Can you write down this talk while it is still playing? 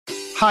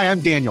Hi,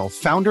 I'm Daniel,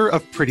 founder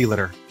of Pretty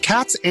Litter.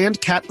 Cats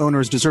and cat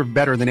owners deserve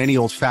better than any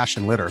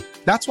old-fashioned litter.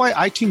 That's why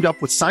I teamed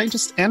up with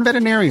scientists and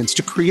veterinarians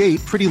to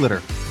create Pretty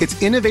Litter.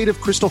 Its innovative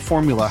crystal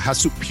formula has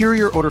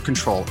superior odor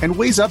control and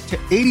weighs up to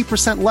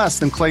 80% less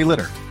than clay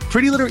litter.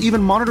 Pretty Litter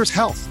even monitors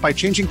health by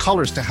changing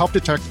colors to help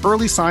detect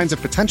early signs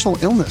of potential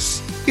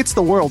illness. It's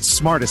the world's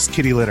smartest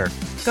kitty litter.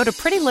 Go to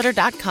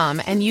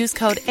prettylitter.com and use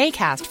code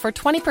ACAST for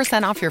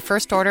 20% off your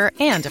first order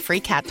and a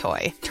free cat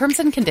toy. Terms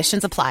and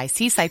conditions apply.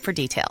 See site for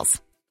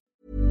details.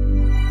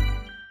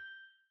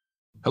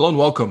 Hello and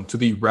welcome to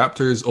the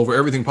Raptors Over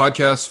Everything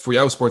podcast for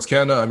Yahoo Sports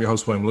Canada. I'm your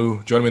host, William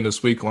Liu. Joining me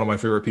this week, one of my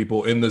favorite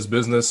people in this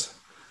business,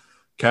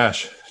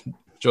 Cash,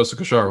 Joseph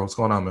Kashar. What's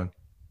going on, man?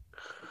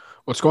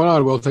 What's going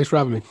on, Will? Thanks for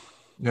having me.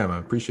 Yeah, man,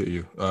 appreciate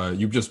you.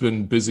 You've just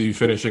been busy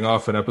finishing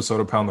off an episode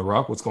of Pound the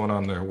Rock. What's going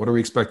on there? What are we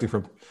expecting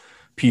from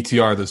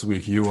PTR this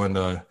week, you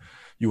and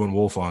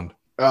Wolf on?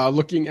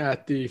 Looking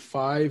at the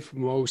 5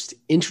 most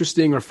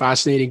interesting or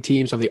fascinating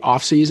teams of the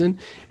offseason,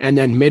 and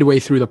then midway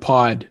through the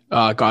pod,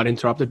 got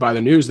interrupted by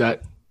the news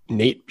that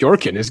Nate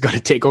Bjorken is going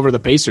to take over the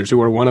Pacers,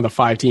 who are one of the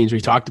 5 teams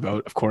we talked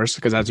about, of course,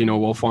 because as you know,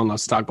 Wolf on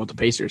loves to talk about the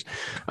Pacers.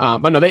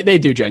 But no, they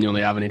do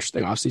genuinely have an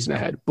interesting offseason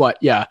ahead. But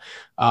yeah,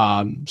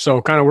 so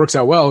it kind of works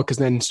out well because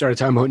then started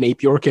talking about Nate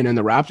Bjorken and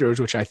the Raptors,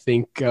 which I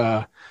think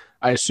I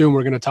assume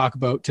we're going to talk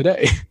about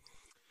today.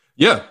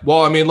 Yeah,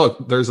 well, I mean,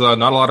 look, there's not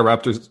a lot of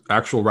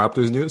actual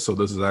Raptors news, so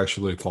this is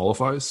actually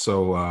qualifies.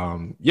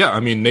 So, yeah, I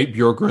mean, Nate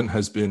Bjorken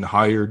has been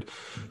hired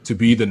to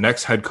be the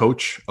next head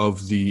coach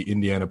of the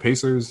Indiana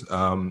Pacers.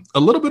 A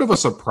little bit of a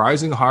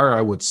surprising hire,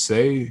 I would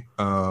say,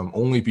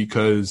 only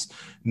because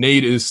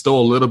Nate is still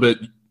a little bit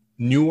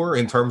newer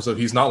in terms of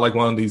he's not like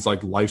one of these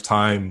like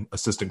lifetime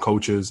assistant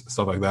coaches,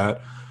 stuff like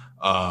that.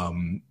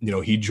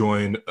 He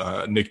joined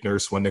Nick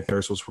Nurse when Nick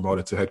Nurse was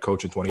promoted to head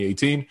coach in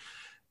 2018.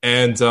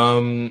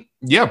 And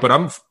yeah, but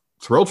I'm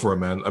thrilled for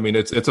him, man. I mean,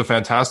 it's a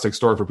fantastic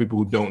story for people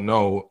who don't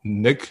know.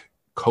 Nick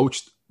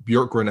coached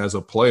Bjorken as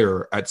a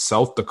player at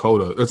South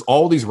Dakota. There's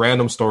all these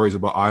random stories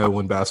about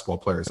Iowan basketball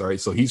players, all right?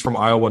 So he's from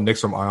Iowa,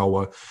 Nick's from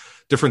Iowa,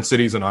 different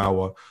cities in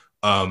Iowa.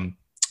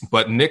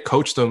 But Nick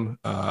coached him,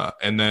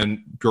 and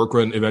then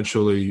Bjorken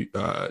eventually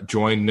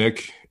joined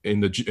Nick in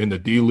the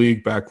D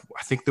League back.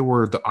 I think they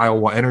were the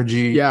Iowa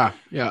Energy. Yeah.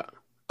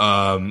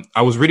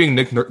 I was reading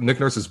Nick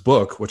Nurse's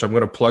book, which I'm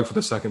going to plug for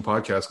the second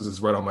podcast because it's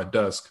right on my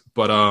desk.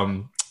 But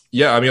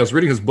yeah, I mean, I was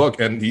reading his book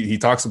and he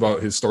talks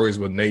about his stories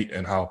with Nate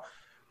and how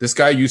this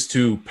guy used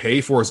to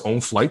pay for his own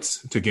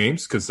flights to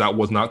games because that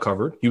was not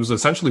covered. He was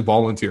essentially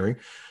volunteering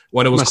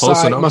when it was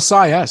close enough.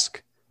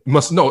 Messiah-esque.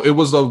 No, it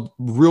was a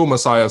real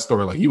Messiah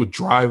story. Like he would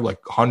drive like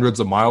hundreds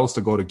of miles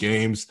to go to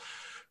games.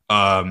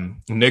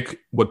 Nick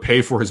would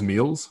pay for his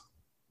meals.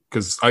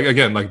 Because,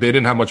 again, like they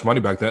didn't have much money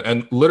back then.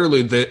 And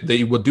literally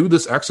they would do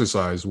this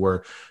exercise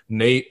where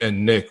Nate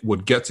and Nick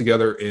would get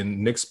together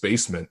in Nick's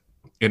basement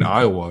in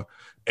Iowa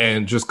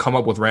and just come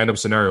up with random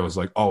scenarios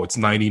like, oh, it's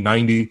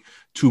 90-90,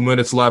 2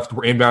 minutes left.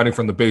 We're inbounding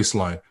from the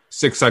baseline.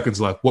 6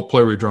 seconds left. What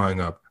play are we drawing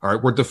up? All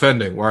right, we're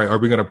defending. All right, are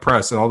we going to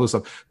press and all this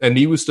stuff? And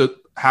he used to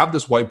have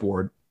this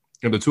whiteboard,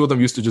 and the two of them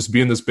used to just be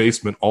in this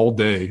basement all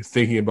day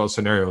thinking about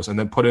scenarios and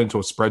then put it into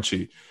a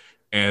spreadsheet.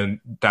 And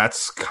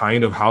that's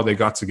kind of how they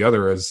got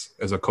together as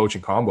a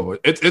coaching combo.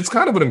 It's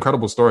kind of an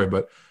incredible story,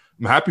 but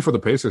I'm happy for the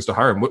Pacers to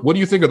hire him. What do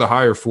you think of the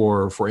hire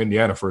for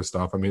Indiana, first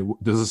off? I mean,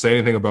 does it say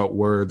anything about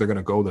where they're going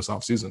to go this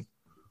offseason?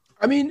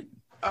 I mean,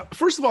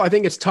 first of all, I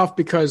think it's tough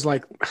because,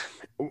 like,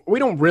 we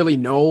don't really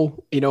know,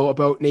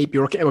 about Nate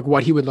Bjorken, like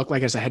what he would look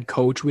like as a head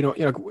coach. We don't,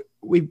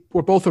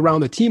 we're both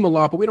around the team a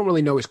lot, but we don't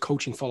really know his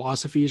coaching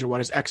philosophies or what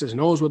his X's and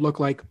O's would look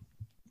like.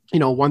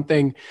 One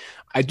thing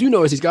I do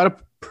know is he's got a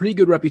pretty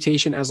good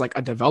reputation as like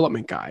a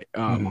development guy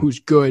who's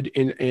good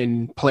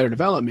in player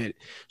development.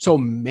 So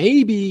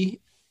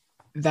maybe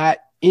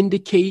that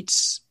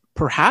indicates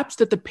perhaps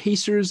that the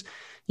Pacers,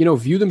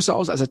 view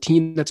themselves as a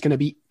team that's going to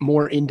be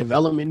more in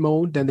development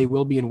mode than they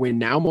will be in win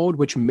now mode,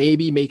 which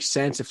maybe makes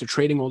sense if they're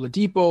trading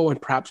Oladipo and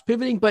perhaps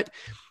pivoting. But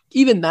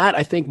even that,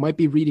 I think, might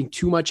be reading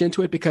too much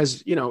into it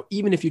because,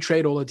 even if you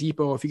trade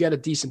Oladipo, if you get a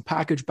decent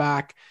package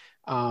back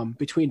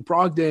between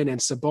Brogdon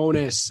and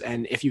Sabonis,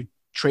 and if you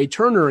trade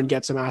Turner and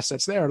get some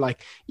assets there,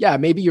 like, yeah,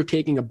 maybe you're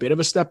taking a bit of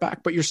a step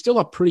back, but you're still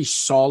a pretty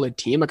solid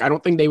team. Like, I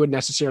don't think they would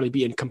necessarily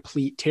be in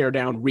complete tear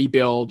down,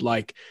 rebuild,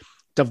 like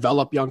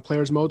develop young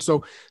players mode.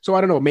 So I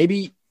don't know,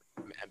 maybe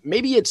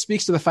it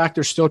speaks to the fact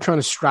they're still trying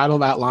to straddle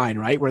that line,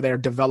 right? Where they're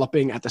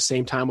developing at the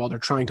same time while they're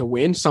trying to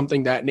win,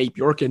 something that Nate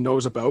Bjorken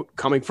knows about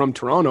coming from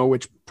Toronto,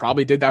 which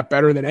probably did that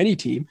better than any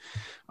team.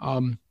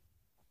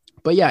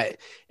 But yeah,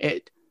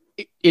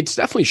 it's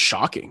definitely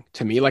shocking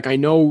to me. Like, I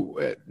know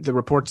the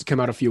reports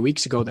came out a few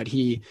weeks ago that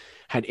he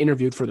had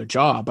interviewed for the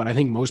job, but I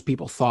think most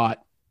people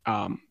thought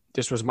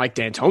this was Mike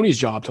D'Antoni's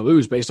job to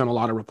lose based on a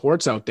lot of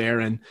reports out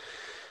there. And,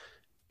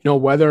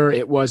 whether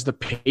it was the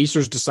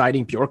Pacers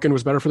deciding Bjorken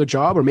was better for the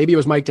job, or maybe it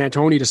was Mike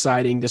D'Antoni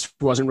deciding this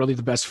wasn't really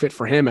the best fit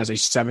for him as a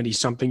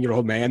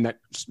 70-something-year-old man that,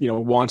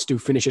 wants to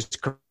finish his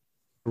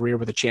career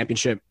with a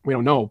championship. We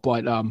don't know.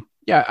 But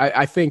yeah,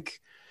 I think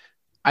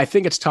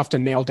it's tough to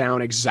nail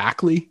down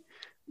exactly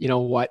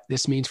what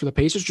this means for the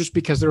Pacers, just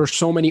because there are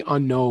so many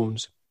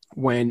unknowns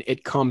when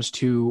it comes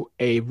to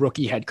a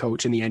rookie head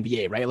coach in the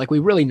NBA, right? Like we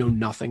really know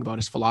nothing about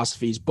his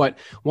philosophies. But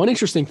one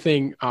interesting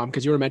thing,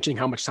 because you were mentioning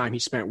how much time he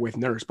spent with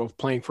Nurse, both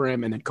playing for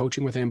him and then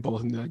coaching with him,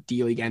 both in the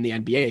D League and the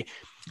NBA.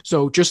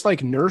 So just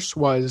like Nurse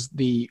was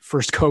the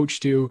first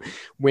coach to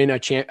win a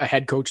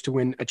head coach to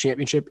win a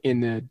championship in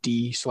the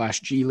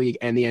D/G League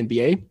and the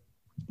NBA,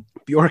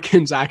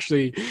 Bjorken's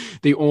actually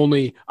the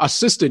only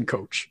assistant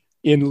coach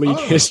in league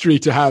history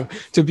to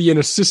be an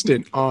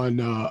assistant on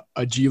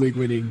a G League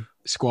winning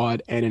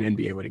squad and an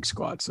NBA winning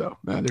squad. So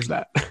there's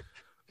that. I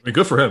mean,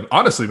 good for him.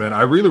 Honestly, man,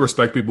 I really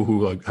respect people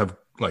who have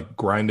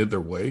grinded their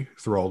way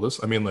through all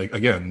this. I mean,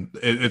 again,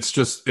 it's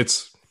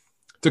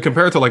to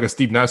compare it to a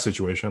Steve Nash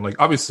situation.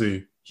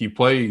 Obviously he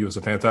was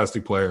a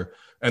fantastic player.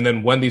 And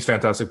then when these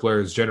fantastic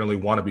players generally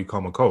want to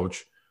become a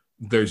coach,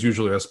 there's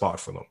usually a spot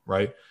for them.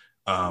 Right.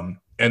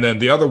 And then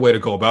the other way to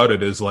go about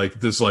it is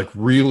this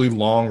really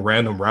long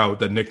random route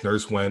that Nick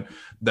Nurse went,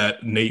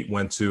 that Nate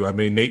went to. I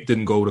mean, Nate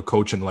didn't go to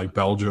coach in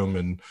Belgium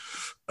and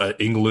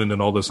England and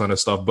all this kind of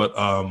stuff. But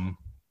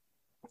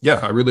yeah,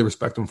 I really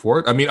respect him for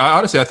it. I mean,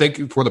 I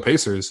think for the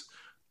Pacers,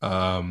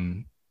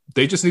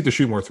 they just need to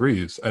shoot more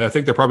threes. And I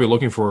think they're probably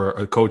looking for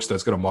a coach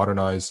that's going to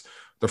modernize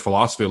their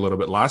philosophy a little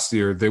bit. Last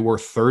year, they were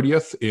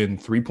 30th in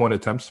 3-point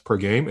attempts per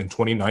game and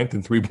 29th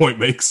in 3-point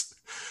makes.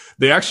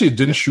 They actually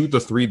didn't shoot the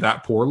three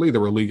that poorly. They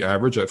were league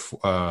average at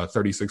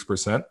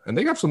 36%. And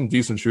they got some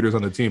decent shooters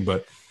on the team.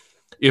 But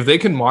if they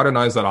can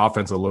modernize that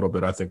offense a little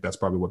bit, I think that's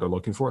probably what they're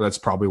looking for. That's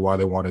probably why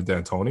they wanted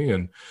D'Antoni.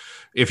 And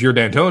if you're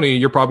D'Antoni,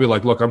 you're probably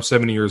like, look, I'm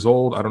 70 years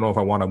old. I don't know if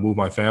I want to move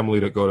my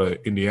family to go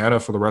to Indiana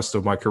for the rest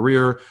of my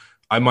career.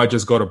 I might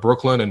just go to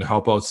Brooklyn and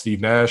help out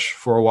Steve Nash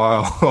for a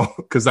while.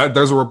 Because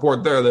there's a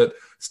report there that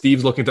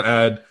Steve's looking to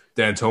add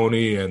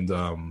D'Antoni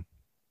and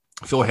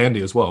Phil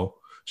Handy as well.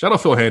 Shout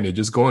out Phil Handy,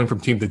 just going from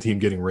team to team,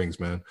 getting rings,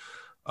 man.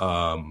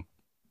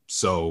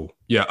 So,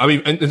 yeah, I mean,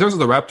 in terms of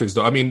the Raptors,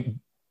 though, I mean,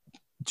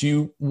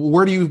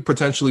 where do you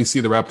potentially see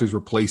the Raptors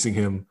replacing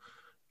him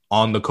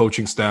on the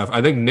coaching staff?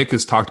 I think Nick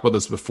has talked about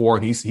this before,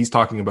 and he's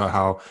talking about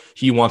how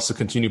he wants to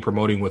continue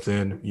promoting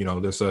within.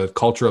 There's a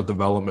culture of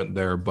development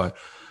there. But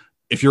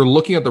if you're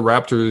looking at the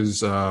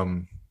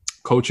Raptors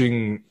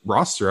coaching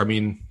roster, I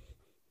mean,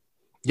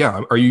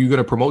 yeah, are you going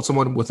to promote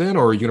someone within,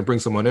 or are you going to bring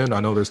someone in?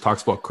 I know there's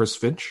talks about Chris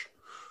Finch.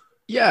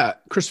 Yeah,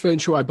 Chris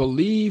Finch, who I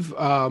believe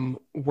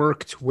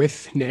worked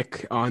with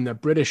Nick on the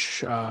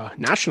British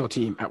national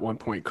team at one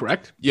point,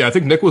 correct? Yeah, I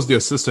think Nick was the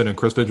assistant and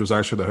Chris Finch was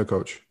actually the head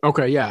coach.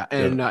 Okay, yeah.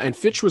 And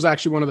Finch was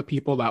actually one of the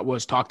people that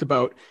was talked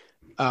about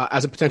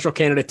as a potential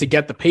candidate to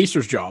get the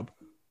Pacers job,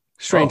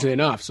 strangely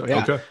enough. So,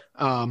 yeah.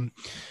 Okay.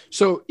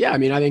 So, yeah, I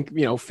mean, I think,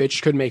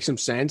 Finch could make some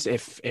sense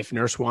if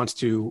Nurse wants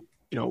to,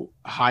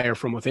 hire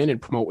from within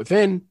and promote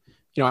within.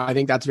 I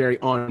think that's very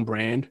on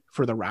brand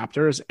for the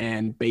Raptors,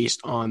 and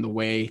based on the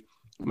way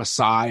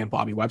Masai and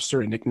Bobby Webster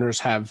and Nick Nurse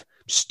have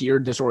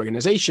steered this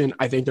organization,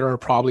 I think there are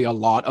probably a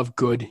lot of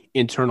good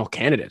internal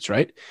candidates,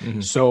 right? Mm-hmm.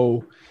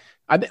 So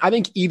I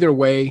think either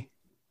way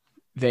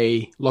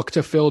they look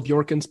to fill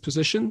Bjorken's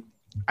position,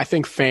 I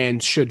think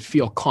fans should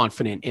feel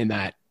confident in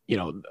that,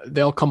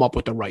 they'll come up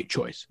with the right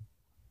choice.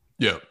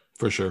 Yeah,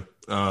 for sure.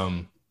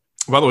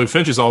 By the way,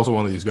 Finch is also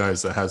one of these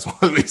guys that has one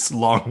of these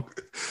long,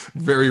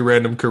 very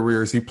random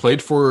careers. He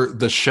played for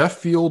the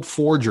Sheffield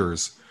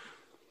Forgers,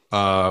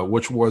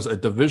 which was a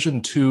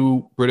Division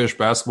II British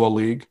basketball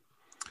league,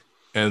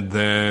 and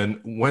then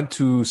went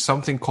to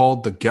something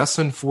called the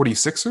Gesson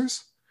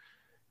 46ers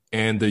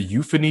and the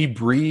Euphony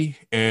Bree,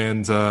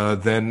 and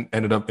then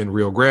ended up in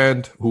Rio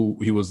Grande, who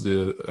he was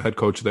the head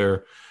coach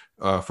there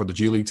for the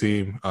G League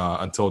team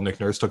until Nick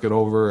Nurse took it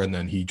over, and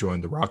then he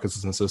joined the Rockets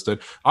as an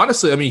assistant.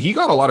 Honestly, I mean, he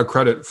got a lot of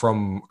credit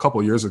from a couple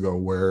of years ago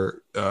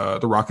where the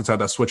Rockets had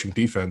that switching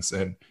defense,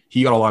 and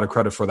he got a lot of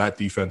credit for that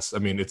defense. I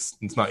mean, it's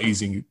not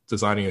easy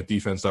designing a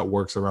defense that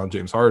works around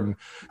James Harden,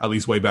 at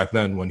least way back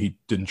then when he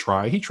didn't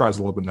try. He tries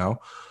a little bit now.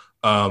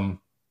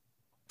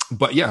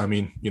 But yeah, I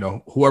mean,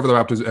 whoever the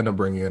Raptors end up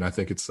bringing in, I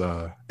think it's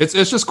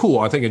just cool.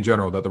 I think in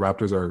general that the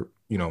Raptors are,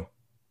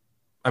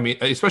 I mean,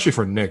 especially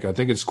for Nick, I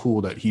think it's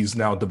cool that he's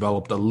now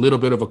developed a little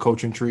bit of a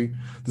coaching tree.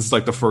 This is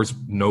like the first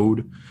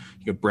node.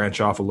 You can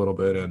branch off a little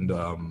bit.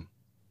 And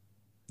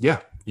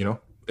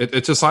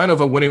it's a sign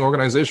of a winning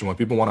organization when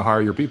people want to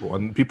hire your people.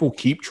 And people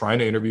keep trying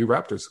to interview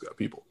Raptors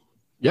people.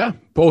 Yeah,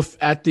 both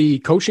at the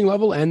coaching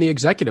level and the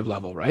executive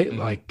level, right?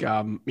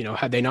 Mm-hmm.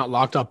 Had they not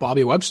locked up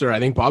Bobby Webster, I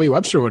think Bobby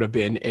Webster would have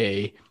been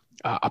a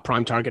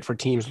prime target for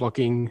teams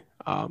looking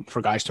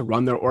for guys to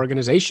run their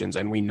organizations.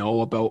 And we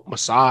know about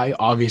Masai,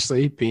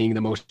 obviously, being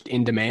the most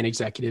in-demand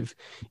executive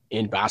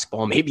in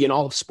basketball, maybe in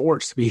all of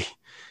sports, to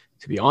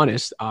be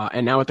honest.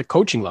 And now at the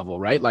coaching level,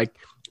 right? Like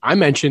I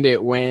mentioned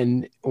it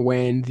when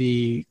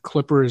the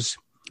Clippers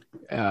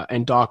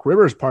and Doc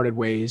Rivers parted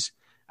ways.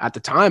 At the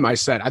time, I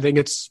said, I think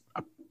it's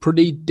a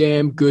pretty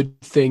damn good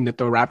thing that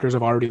the Raptors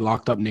have already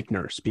locked up Nick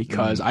Nurse,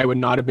 because I would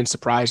not have been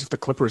surprised if the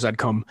Clippers had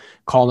come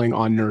calling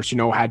on Nurse,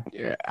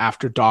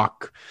 after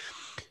Doc's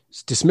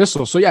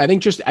dismissal. So yeah, I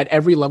think just at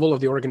every level of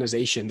the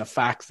organization, the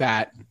fact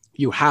that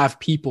you have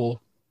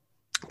people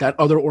that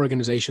other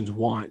organizations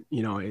want,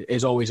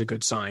 is always a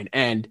good sign.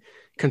 And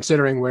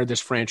considering where this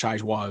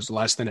franchise was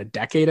less than a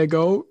decade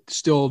ago,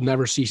 still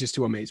never ceases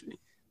to amaze me.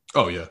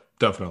 Oh yeah,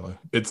 definitely.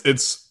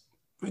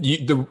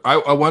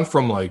 I went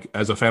from like,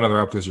 as a fan of the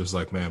Raptors, just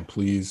like, man,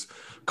 please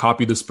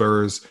copy the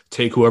Spurs,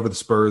 take whoever the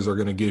Spurs are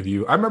going to give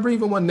you. I remember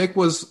even when Nick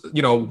was,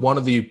 one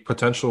of the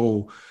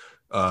potential,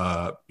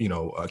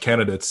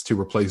 candidates to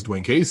replace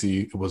Dwayne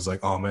Casey, it was like,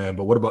 oh man,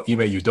 but what about Ime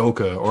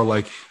Udoka or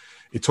like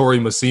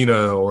Ettore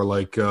Messina or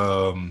like,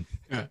 everyone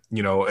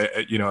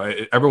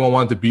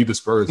wanted to be the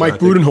Spurs. Mike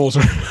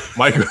Budenholzer.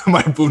 Mike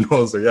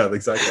Budenholzer. Yeah,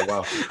 exactly.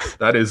 Wow.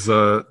 That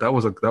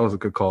was a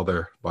good call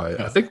there.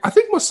 I think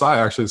Masai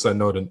actually said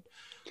no to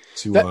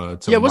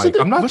Mike.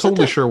 I'm not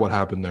totally sure what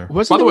happened there.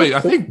 By the way, I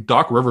think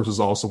Doc Rivers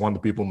was also one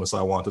of the people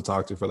Masai wanted to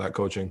talk to for that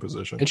coaching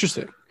position.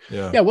 Interesting.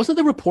 Yeah. Yeah. Wasn't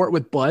the report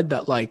with Bud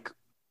that, like,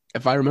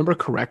 if I remember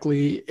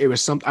correctly, it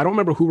was I don't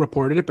remember who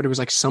reported it, but it was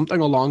like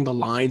something along the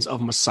lines of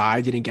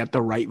Masai didn't get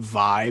the right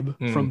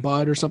vibe from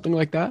Bud or something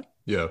like that.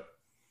 Yeah,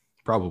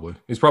 probably.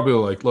 He's probably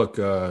like, look,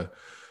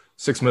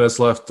 6 minutes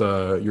left.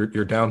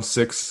 You're down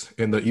 6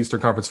 in the Eastern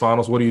Conference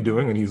Finals. What are you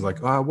doing? And he's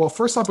like, well,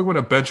 first off, I'm going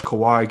to bench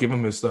Kawhi, give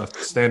him his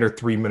standard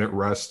 3-minute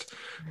rest,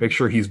 make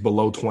sure he's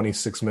below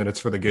 26 minutes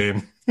for the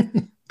game.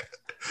 And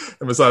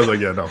Masai's like,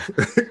 yeah, no,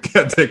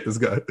 can't take this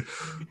guy.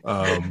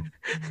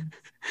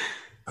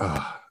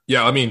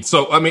 Yeah, in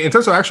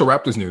terms of actual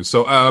Raptors news,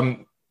 so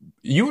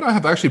you and I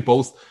have actually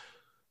both,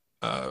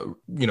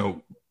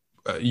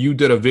 you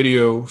did a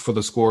video for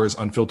the Scores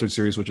Unfiltered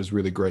series, which is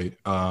really great.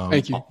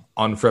 Thank you.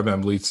 On Fred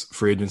VanVleet's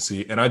free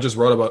agency, and I just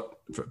wrote about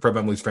Fred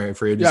VanVleet's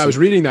free agency. Yeah, I was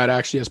reading that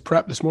actually as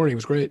prep this morning. It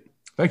was great.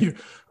 Thank you.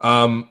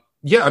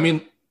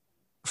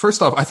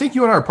 First off, I think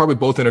you and I are probably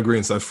both in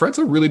agreement that Fred's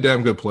a really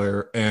damn good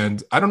player,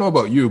 and I don't know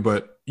about you,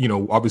 but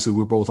obviously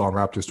we're both on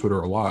Raptors Twitter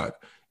a lot.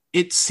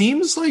 It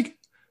seems like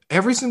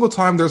every single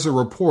time there's a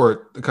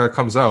report that kind of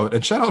comes out,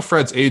 and shout out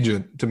Fred's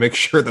agent to make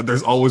sure that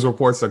there's always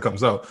reports that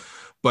comes out.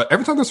 But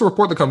every time there's a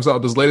report that comes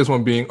out, this latest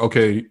one being,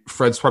 okay,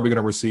 Fred's probably going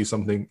to receive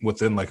something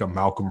within like a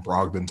Malcolm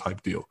Brogdon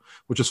type deal,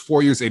 which is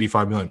 4 years,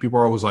 $85 million. People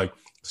are always like,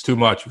 it's too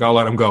much. You got to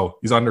let him go.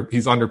 He's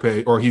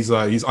underpaid, or he's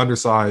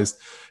undersized.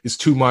 It's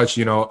too much,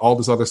 all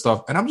this other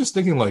stuff. And I'm just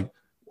thinking, like,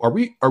 are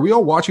we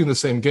all watching the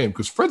same game?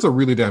 Because Fred's a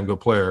really damn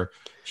good player.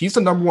 He's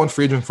the number one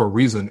free agent for a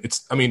reason.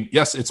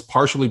 Yes, it's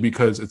partially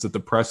because it's a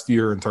depressed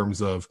year in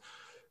terms of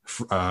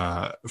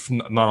not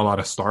a lot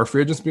of star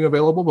free agents being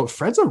available, but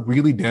Fred's a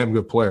really damn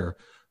good player.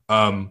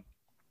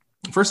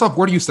 First off,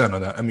 where do you stand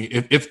on that?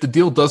 If the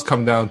deal does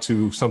come down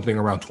to something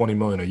around $20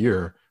 million a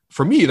year,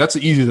 for me, that's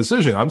an easy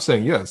decision. I'm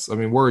saying yes.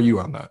 Where are you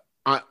on that?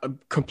 I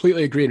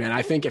completely agree, man.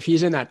 I think if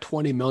he's in that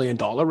 $20 million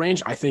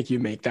range, I think you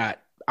make that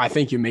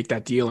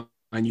deal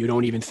and you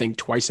don't even think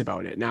twice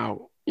about it.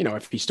 Now,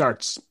 if he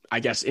starts, I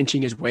guess,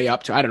 inching his way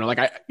up to, I don't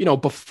know,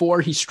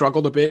 before he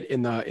struggled a bit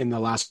in the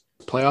last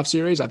playoff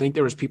series, I think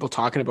there was people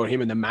talking about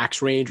him in the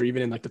max range or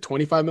even in like the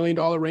 $25 million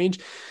range.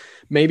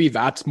 Maybe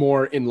that's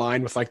more in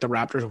line with like the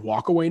Raptors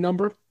walkaway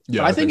number.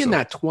 Yeah, but I think in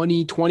that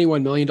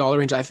 $21 million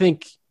range, I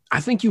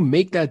think you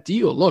make that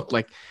deal. Look,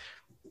 like,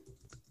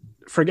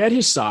 forget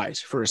his size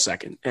for a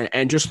second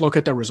and just look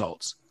at the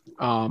results.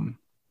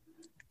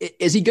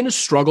 Is he going to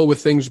struggle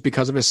with things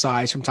because of his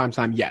size from time to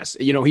time? Yes.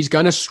 He's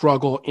going to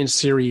struggle in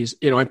series,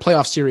 in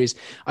playoff series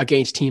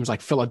against teams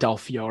like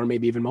Philadelphia or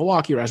maybe even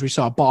Milwaukee, or as we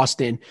saw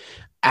Boston,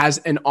 as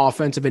an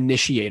offensive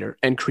initiator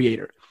and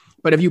creator.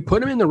 But if you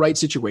put him in the right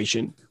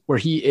situation where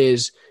he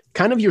is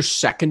kind of your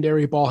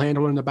secondary ball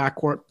handler in the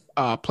backcourt,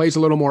 plays a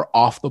little more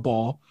off the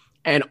ball,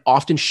 and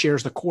often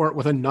shares the court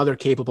with another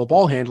capable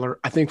ball handler,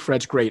 I think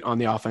Fred's great on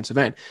the offensive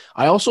end.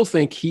 I also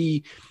think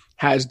he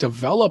has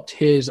developed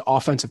his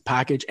offensive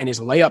package and his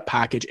layup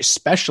package,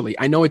 especially.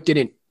 I know it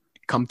didn't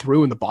come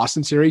through in the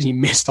Boston series. He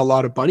missed a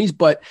lot of bunnies,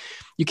 but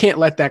you can't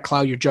let that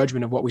cloud your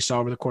judgment of what we saw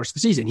over the course of the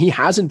season. He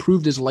has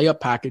improved his layup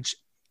package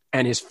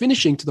and his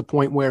finishing to the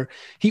point where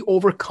he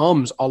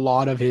overcomes a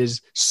lot of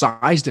his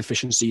size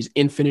deficiencies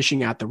in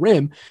finishing at the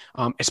rim,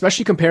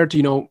 especially compared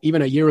to,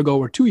 even a year ago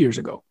or 2 years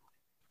ago.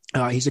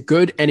 He's a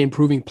good and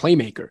improving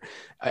playmaker.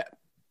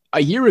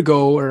 A year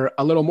ago, or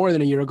a little more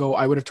than a year ago,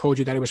 I would have told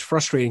you that it was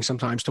frustrating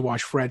sometimes to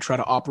watch Fred try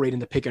to operate in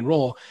the pick and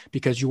roll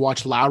because you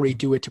watch Lowry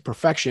do it to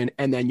perfection.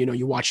 And then,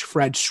 you watch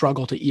Fred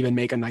struggle to even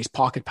make a nice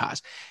pocket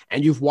pass.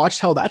 And you've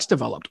watched how that's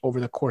developed over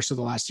the course of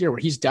the last year, where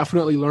he's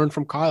definitely learned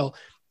from Kyle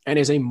and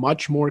is a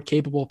much more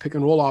capable pick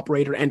and roll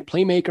operator and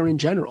playmaker in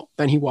general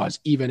than he was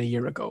even a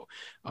year ago.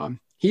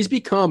 He's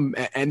become,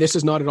 and this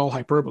is not at all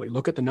hyperbole,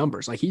 look at the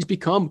numbers. Like, he's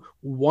become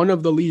one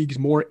of the league's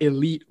more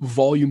elite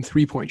volume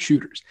 3-point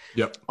shooters.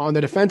 Yep. On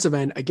the defensive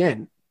end,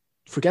 again,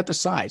 forget the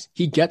size.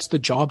 He gets the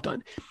job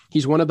done.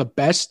 He's one of the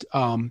best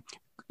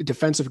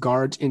defensive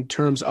guards in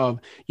terms of,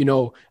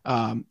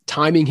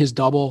 timing his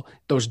double,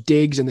 those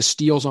digs and the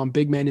steals on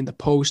big men in the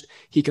post.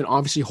 He can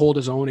obviously hold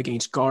his own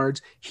against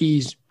guards.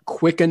 He's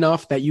quick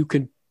enough that you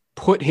can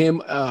put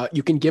him,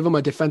 you can give him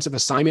a defensive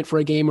assignment for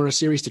a game or a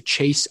series to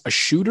chase a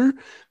shooter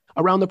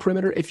around the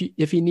perimeter if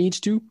he needs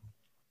to.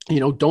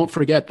 don't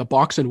forget the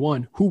box and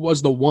one. Who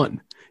was the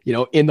one,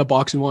 in the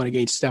box and one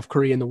against Steph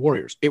Curry and the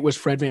Warriors? It was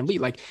Fred VanVleet.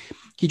 Like,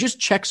 he just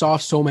checks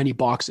off so many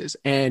boxes,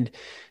 and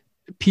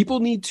people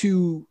need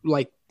to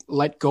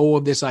let go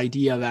of this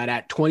idea that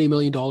at $20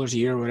 million a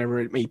year, or whatever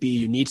it may be,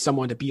 you need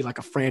someone to be like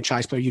a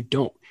franchise player. You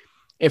don't.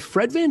 If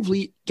Fred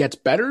VanVleet gets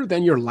better,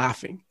 then you're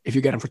laughing if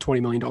you get him for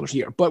 $20 million a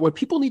year. But what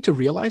people need to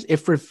realize,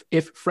 if Fred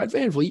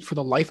VanVleet for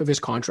the life of his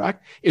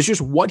contract is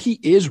just what he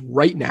is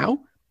right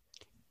now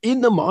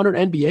in the modern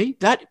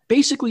NBA, that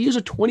basically is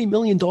a $20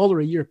 million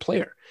a year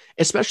player,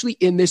 especially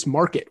in this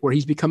market where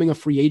he's becoming a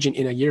free agent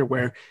in a year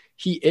where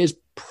he is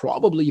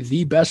probably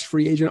the best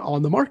free agent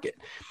on the market.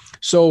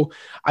 So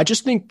I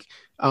just think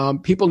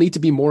people need to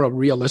be more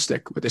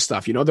realistic with this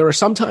stuff. There are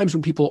some times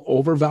when people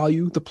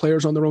overvalue the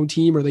players on their own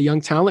team or the young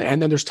talent.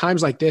 And then there's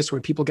times like this where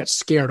people get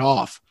scared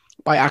off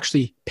by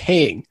actually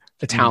paying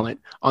the talent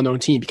on their own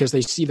team because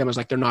they see them as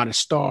like, they're not a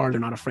star, they're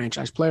not a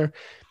franchise player.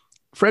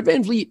 Fred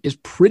VanVleet is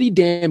pretty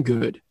damn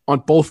good on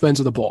both ends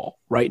of the ball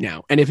right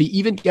now. And if he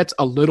even gets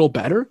a little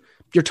better,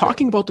 you're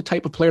talking about the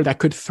type of player that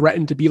could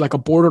threaten to be like a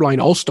borderline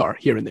all-star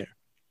here and there.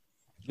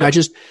 I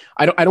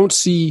don't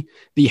see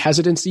the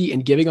hesitancy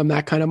in giving them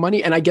that kind of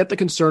money. And I get the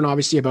concern,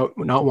 obviously, about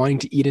not wanting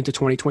to eat into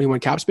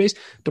 2021 cap space.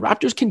 The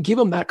Raptors can give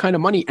them that kind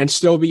of money and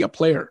still be a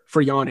player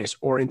for Giannis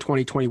or in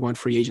 2021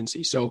 free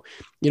agency. So,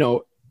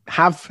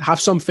 have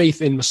some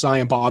faith in Masai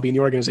and Bobby and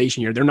the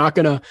organization here. They're not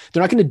gonna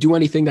do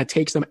anything that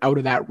takes them out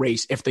of that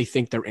race if they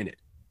think they're in it.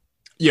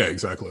 Yeah,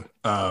 exactly.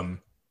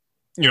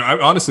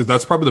 Honestly,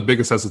 that's probably the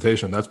biggest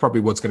hesitation. That's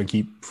probably what's going to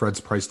keep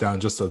Fred's price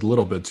down just a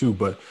little bit too.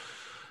 But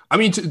I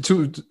mean,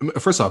 to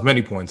first off,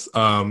 many points.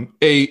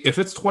 If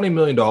it's $20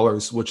 million,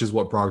 which is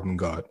what Brogdon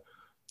got,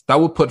 that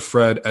would put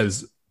Fred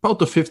as about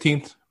the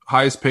 15th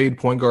highest paid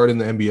point guard in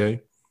the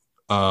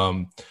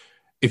NBA.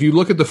 If you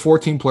look at the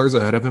 14 players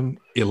ahead of him,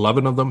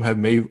 11 of them have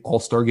made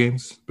all-star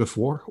games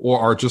before or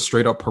are just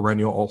straight up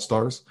perennial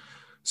all-stars.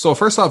 So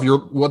first off,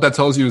 what that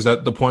tells you is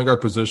that the point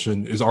guard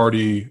position is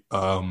already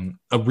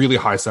a really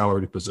high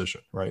salary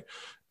position, right?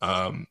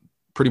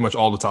 Pretty much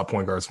all the top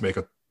point guards make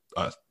a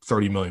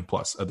 30 million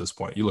plus at this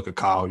point. You look at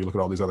Kyle, you look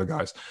at all these other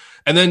guys.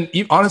 And then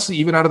honestly,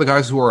 even out of the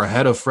guys who are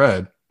ahead of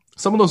Fred,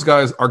 some of those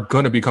guys are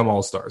going to become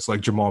all-stars,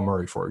 like Jamal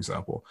Murray, for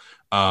example.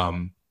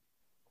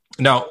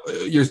 Now,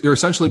 you're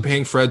essentially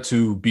paying Fred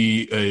to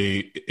be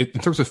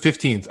in terms of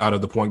 15th out of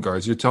the point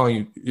guards, you're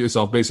telling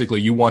yourself basically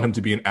you want him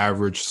to be an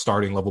average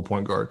starting level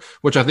point guard,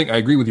 which I think I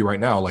agree with you right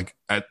now. Like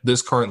at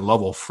this current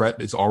level, Fred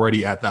is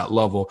already at that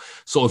level.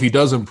 So if he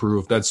does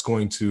improve, that's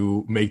going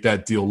to make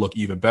that deal look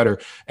even better.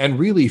 And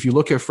really, if you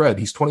look at Fred,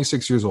 he's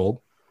 26 years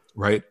old,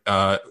 right?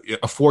 A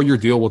 4-year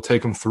deal will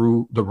take him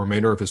through the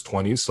remainder of his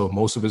 20s, so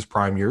most of his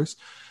prime years.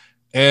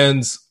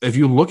 And if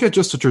you look at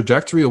just the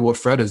trajectory of what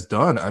Fred has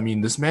done, I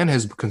mean, this man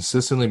has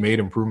consistently made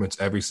improvements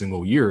every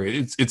single year.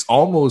 It's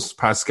almost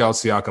Pascal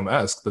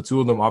Siakam-esque. The two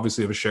of them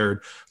obviously have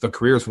shared the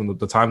careers from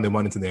the time they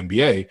went into the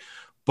NBA.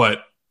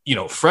 But,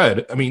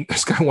 Fred, I mean,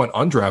 this guy went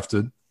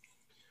undrafted.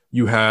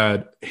 You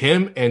had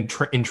him in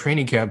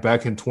training camp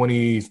back in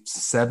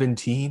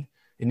 2017,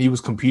 and he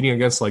was competing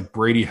against like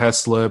Brady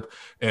Heslip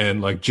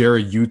and like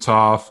Jerry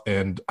Uthoff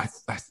and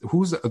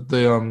who's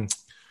the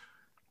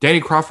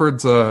Danny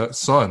Crawford's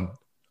son.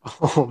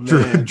 Oh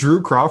man,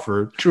 Drew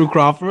Crawford. Drew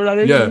Crawford. I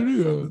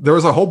didn't know. There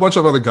was a whole bunch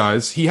of other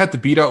guys. He had to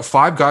beat out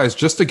 5 guys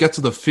just to get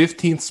to the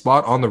 15th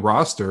spot on the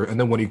roster. And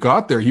then when he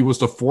got there, he was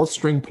the 4th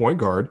string point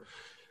guard.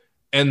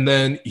 And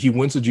then he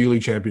wins the G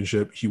League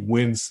championship. He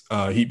wins.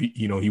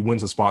 He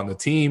wins a spot in the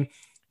team.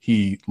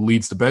 He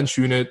leads the bench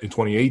unit in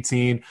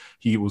 2018.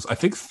 He was, I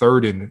think,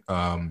 3rd in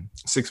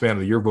 6th man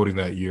of the year voting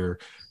that year.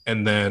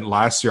 And then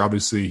last year,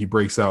 obviously, he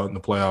breaks out in the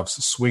playoffs,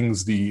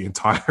 swings the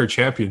entire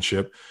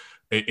championship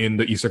in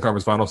the Eastern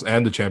Conference Finals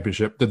and the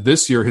championship. That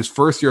this year, his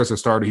first year as a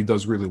starter, he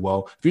does really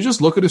well. If you just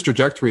look at his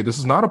trajectory, this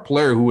is not a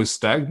player who is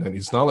stagnant.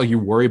 It's not like you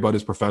worry about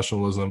his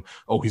professionalism.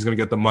 Oh, he's going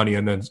to get the money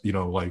and then,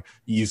 like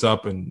ease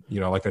up and,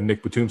 like a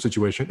Nick Batum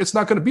situation. It's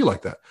not going to be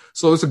like that.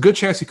 So there's a good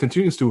chance he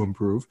continues to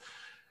improve.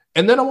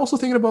 And then I'm also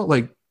thinking about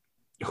like,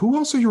 who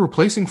else are you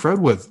replacing Fred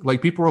with?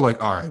 Like people are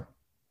like, all right,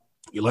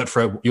 you let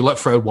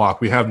Fred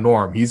walk. We have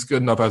Norm. He's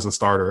good enough as a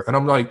starter. And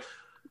I'm like,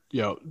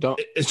 don't.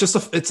 It's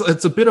just it's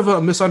a bit of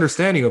a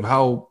misunderstanding of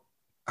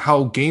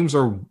how games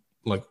are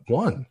like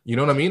won. You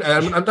know what I mean?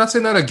 And I'm not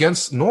saying that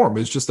against Norm.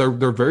 It's just they're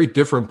very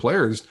different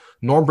players.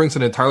 Norm brings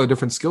an entirely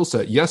different skill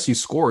set. Yes, he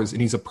scores,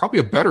 and he's probably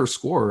a better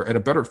scorer and a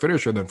better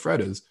finisher than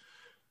Fred is.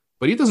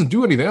 But he doesn't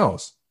do anything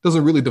else.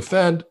 Doesn't really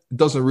defend.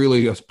 Doesn't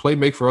really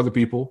make for other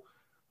people.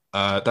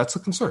 That's a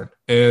concern.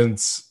 And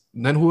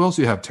then who else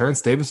do you have?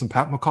 Terrence Davis and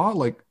Pat McCaw?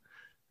 Like.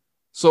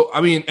 So,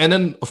 I mean, and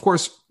then, of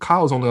course,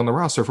 Kyle's only on the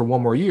roster for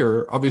 1 more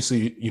year.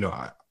 Obviously,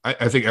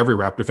 I think every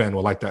Raptor fan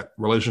would like that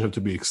relationship to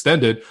be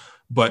extended.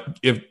 But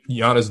if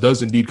Giannis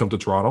does indeed come to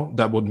Toronto,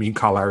 that would mean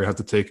Kyle Lowry has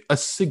to take a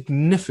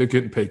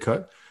significant pay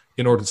cut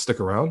in order to stick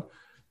around.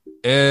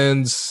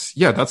 And,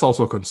 yeah, that's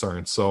also a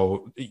concern.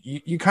 So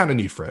you kind of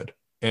need Fred.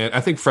 And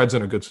I think Fred's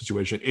in a good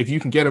situation. If you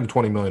can get him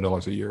 $20 million a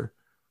year,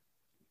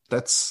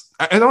 I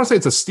don't want to say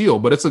it's a steal,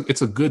 but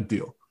it's a good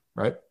deal.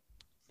 right?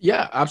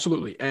 Yeah,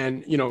 absolutely.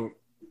 And,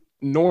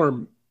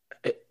 Norm,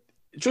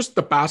 just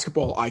the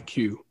basketball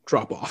IQ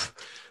drop off.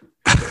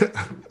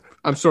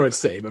 I'm sorry to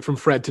say, but from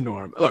Fred to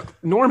Norm. Look,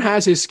 Norm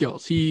has his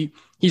skills. He's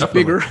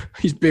Definitely. bigger.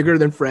 He's bigger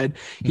than Fred.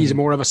 He's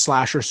more of a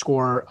slasher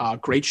scorer,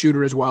 great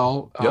shooter as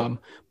well. Yep.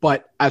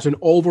 But as an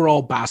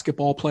overall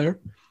basketball player,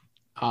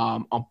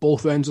 on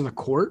both ends of the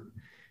court,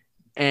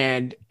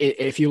 and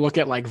if you look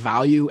at like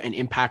value and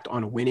impact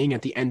on winning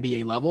at the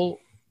NBA level,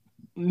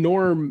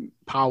 Norm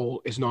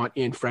Powell is not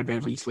in Fred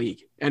VanVleet's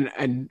league.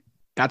 And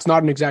that's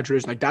not an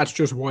exaggeration. Like, that's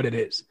just what it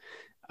is.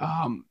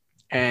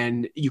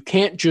 And you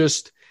can't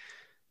just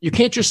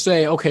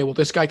say, okay, well,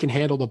 this guy can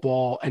handle the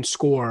ball and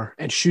score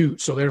and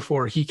shoot, so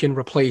therefore he can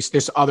replace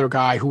this other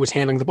guy who was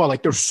handling the ball.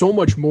 Like, there's so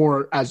much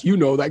more, as you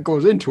know, that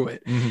goes into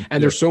it.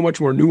 And there's so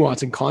much more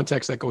nuance and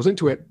context that goes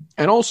into it.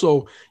 And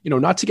also,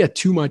 not to get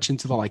too much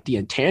into the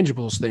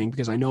intangibles thing,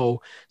 because I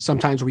know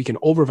sometimes we can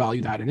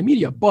overvalue that in the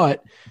media,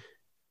 but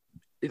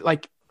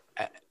like,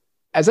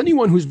 as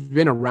anyone who's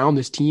been around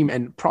this team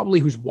and probably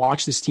who's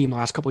watched this team the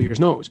last couple of years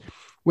knows,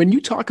 when you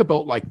talk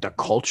about like the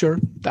culture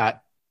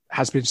that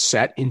has been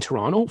set in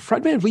Toronto,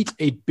 Fred VanVleet's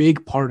a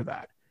big part of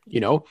that.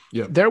 Yeah.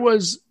 There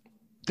was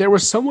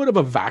somewhat of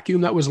a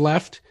vacuum that was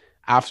left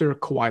after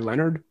Kawhi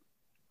Leonard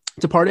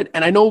departed.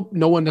 And I know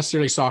no one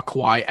necessarily saw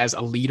Kawhi as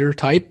a leader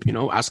type,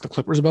 ask the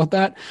Clippers about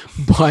that.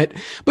 But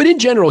in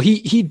general,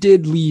 he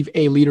did leave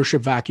a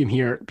leadership vacuum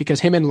here because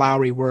him and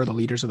Lowry were the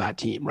leaders of that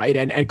team, right?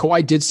 And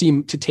Kawhi did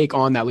seem to take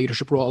on that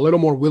leadership role a little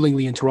more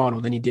willingly in Toronto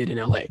than he did in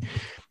LA.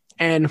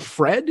 And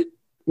Fred,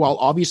 while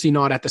obviously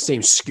not at the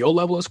same skill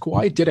level as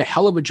Kawhi, did a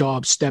hell of a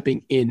job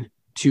stepping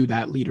into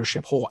that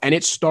leadership hole. And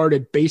it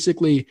started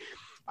basically,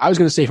 I was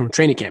going to say from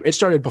training camp. It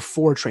started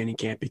before training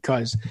camp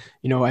because,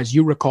 as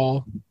you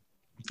recall,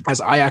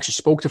 as I actually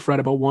spoke to Fred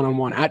about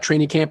one-on-one at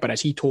training camp, but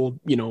as he told,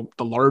 the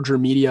larger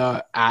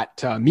media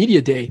at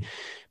media day,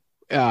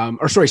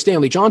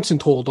 Stanley Johnson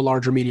told the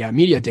larger media at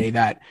media day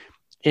that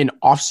in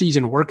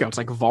off-season workouts,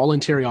 like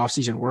voluntary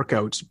off-season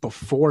workouts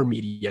before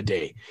media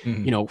day,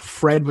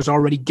 Fred was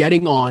already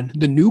getting on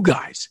the new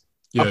guys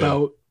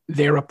about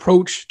their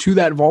approach to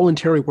that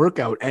voluntary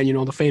workout. And,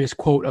 the famous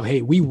quote of,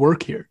 hey, we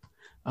work here.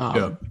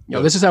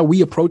 This is how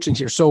we approach things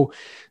here. So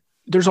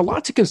there's a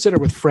lot to consider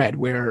with Fred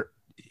where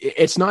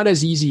it's not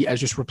as easy as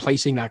just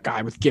replacing that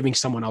guy with giving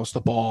someone else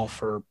the ball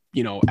for,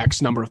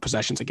 X number of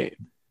possessions a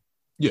game.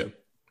 Yeah.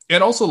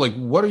 And also, like,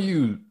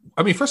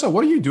 first of all,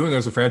 what are you doing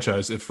as a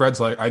franchise if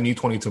Fred's like, I need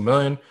 22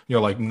 million?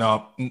 You're like,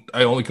 no,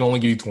 I can only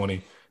give you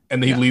 20.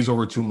 And then he leaves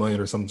over 2 million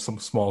or some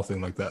small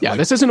thing like that. Yeah, like,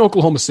 this isn't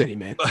Oklahoma City,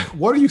 man.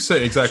 What are you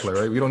saying? Exactly,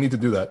 right? We don't need to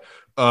do that.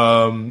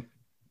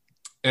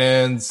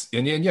 And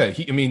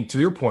to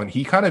your point,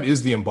 he kind of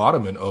is the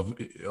embodiment of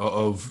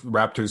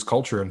Raptors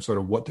culture and sort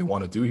of what they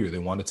want to do here. They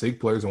want to take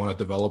players, they want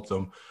to develop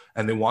them,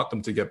 and they want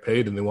them to get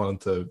paid, and they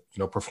want them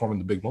to, perform in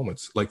the big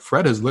moments. Like,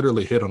 Fred has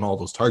literally hit on all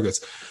those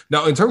targets.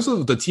 Now, in terms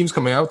of the teams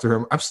coming after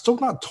him, I'm still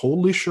not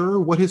totally sure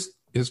what his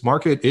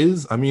market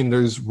is. I mean,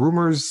 there's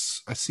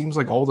rumors, it seems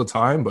like all the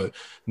time, but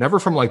never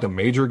from like the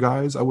major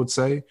guys, I would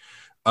say.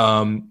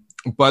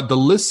 But the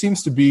list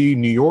seems to be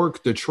New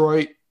York,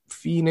 Detroit,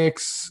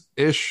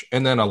 Phoenix-ish,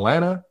 and then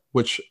Atlanta,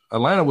 which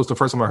Atlanta was the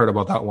first time I heard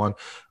about that one.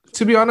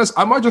 To be honest,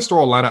 I might just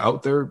throw Atlanta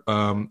out there,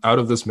 out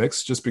of this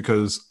mix, just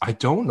because I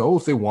don't know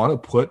if they want to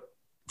put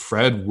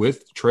Fred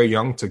with Trae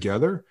Young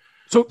together.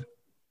 So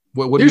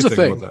what do you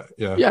think about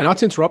that? Yeah, not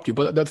to interrupt you,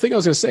 but the thing I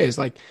was going to say is,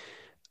 like,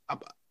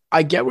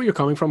 I get where you're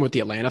coming from with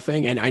the Atlanta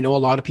thing, and I know a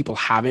lot of people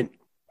haven't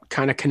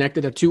kind of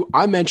connected the two.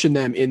 I mentioned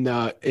them in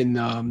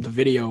the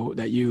video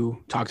that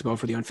you talked about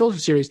for the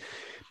Unfiltered series.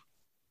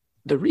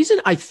 The reason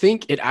I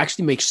think it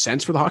actually makes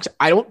sense for the Hawks,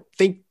 I don't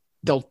think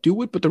they'll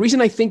do it, but the reason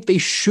I think they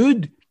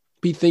should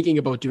be thinking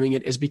about doing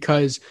it is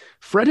because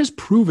Fred has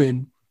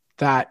proven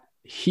that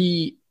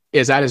he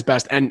is at his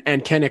best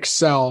and can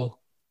excel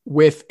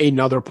with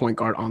another point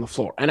guard on the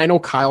floor. And I know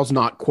Kyle's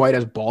not quite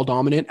as ball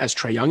dominant as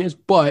Trae Young is,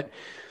 but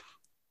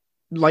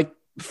like,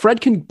 Fred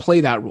can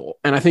play that role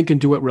and I think can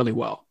do it really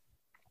well.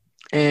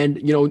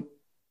 And,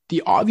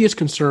 the obvious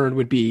concern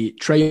would be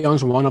Trae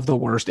Young's one of the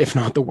worst, if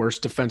not the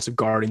worst, defensive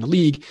guard in the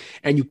league,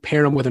 and you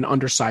pair him with an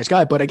undersized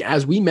guy. But like,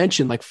 as we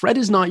mentioned, like, Fred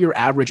is not your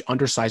average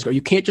undersized guard.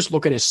 You can't just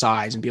look at his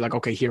size and be like,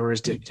 okay, here are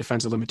his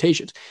defensive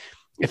limitations.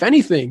 If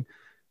anything,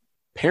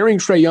 pairing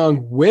Trae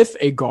Young with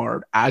a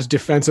guard as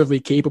defensively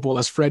capable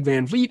as Fred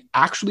VanVleet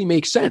actually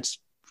makes sense,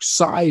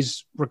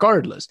 size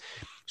regardless.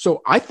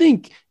 So I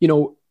think,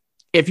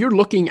 if you're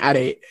looking at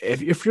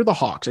if you're the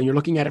Hawks and you're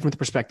looking at it from the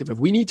perspective of,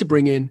 we need to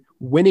bring in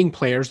winning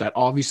players that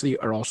obviously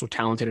are also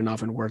talented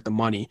enough and worth the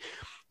money,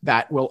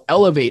 that will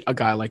elevate a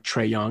guy like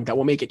Trae Young, that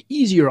will make it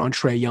easier on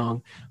Trae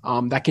Young,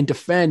 that can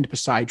defend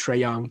beside Trae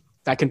Young,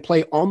 that can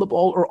play on the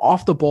ball or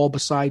off the ball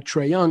beside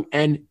Trae Young,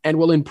 and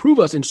will improve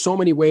us in so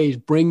many ways,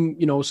 bring,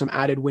 some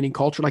added winning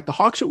culture. Like, the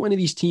Hawks are one of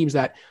these teams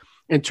that,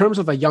 in terms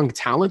of the young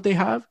talent they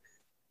have,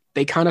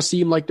 they kind of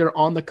seem like they're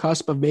on the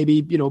cusp of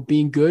maybe,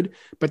 being good,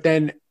 but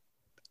then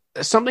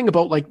something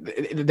about, like,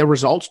 the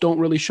results don't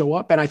really show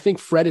up. And I think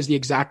Fred is the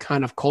exact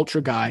kind of culture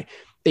guy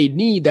they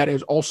need that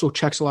is also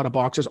checks a lot of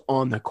boxes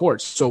on the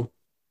court. So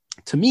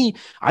to me,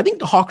 I think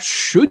the Hawks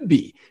should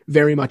be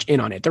very much in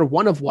on it. They're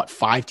one of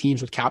 5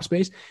 teams with cap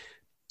space.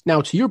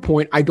 Now, to your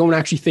point, I don't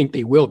actually think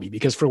they will be,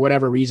 because for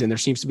whatever reason, there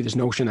seems to be this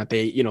notion that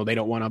they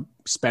don't want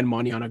to spend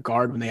money on a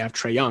guard when they have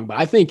Trae Young. But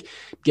I think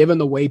given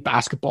the way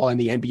basketball and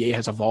the NBA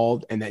has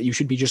evolved, and that you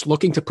should be just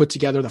looking to put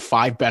together the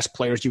 5 best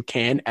players you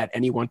can at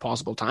any one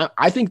possible time,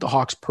 I think the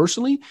Hawks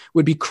personally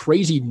would be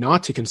crazy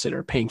not to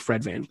consider paying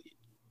Fred VanVleet.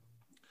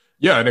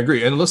 Yeah, I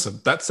agree. And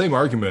listen, that same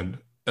argument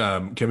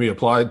can be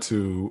applied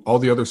to all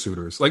the other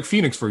suitors, like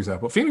Phoenix, for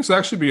example. Phoenix would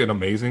actually be an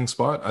amazing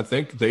spot. I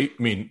think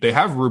they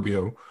have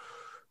Rubio.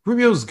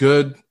 Rubio's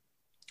good,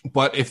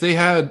 but if they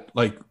had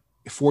like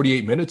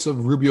 48 minutes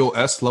of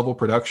Rubio-esque level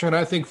production,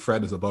 I think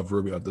Fred is above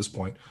Rubio at this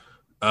point.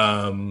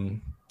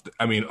 Along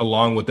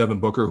with Devin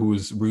Booker, who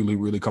is really,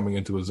 really coming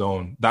into his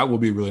own, that will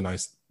be really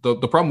nice.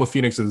 The problem with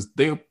Phoenix is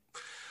they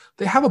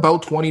have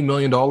about $20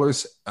 million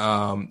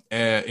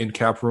in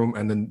cap room,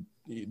 and then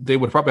they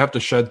would probably have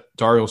to shed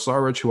Dario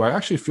Saric, who I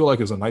actually feel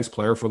like is a nice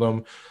player for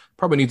them.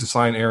 Probably need to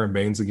sign Aaron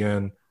Baines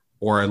again,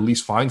 or at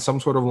least find some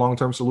sort of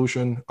long-term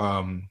solution.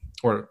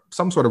 Or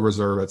some sort of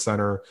reserve at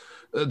center.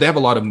 They have a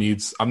lot of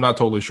needs. I'm not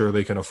totally sure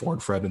they can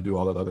afford Fred and do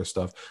all that other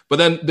stuff. But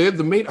then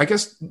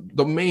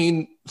the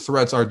main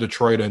threats are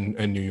Detroit and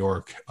New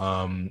York.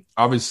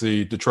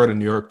 Obviously, Detroit and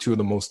New York, 2 of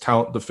the most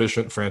talent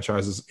deficient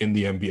franchises in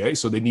the NBA.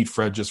 So they need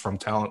Fred just from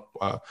talent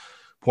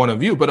point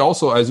of view. But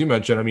also, as you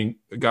mentioned,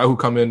 a guy who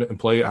come in and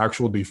play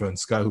actual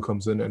defense, guy who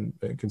comes in and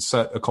can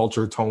set a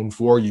culture tone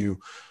for you.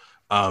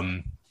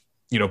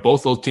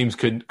 Both those teams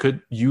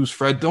could use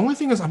Fred. The only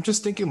thing is, I'm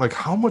just thinking, like,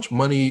 how much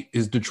money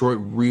is Detroit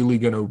really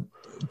going to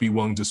be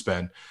willing to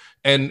spend?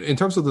 And in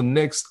terms of the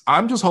Knicks,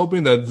 I'm just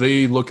hoping that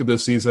they look at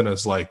this season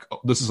as like,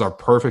 this is our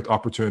perfect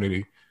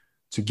opportunity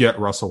to get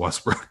Russell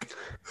Westbrook,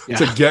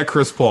 to get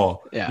Chris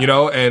Paul,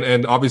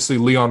 and obviously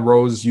Leon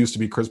Rose used to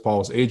be Chris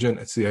Paul's agent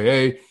at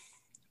CAA.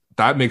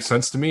 That makes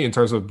sense to me in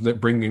terms of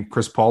bringing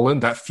Chris Paul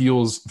in. That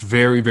feels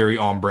very, very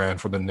on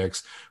brand for the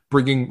Knicks.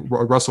 Bringing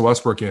Russell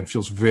Westbrook in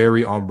feels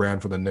very on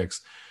brand for the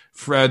Knicks.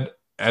 Fred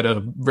at a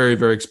very,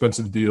 very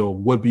expensive deal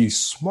would be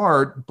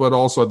smart, but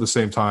also at the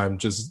same time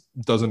just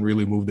doesn't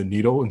really move the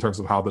needle in terms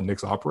of how the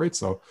Knicks operate.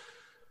 So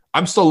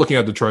I'm still looking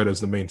at Detroit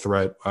as the main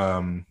threat.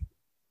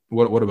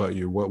 What about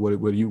you?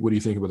 What do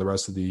you think about the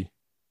rest of the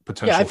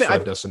potential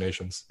Fred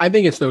destinations? I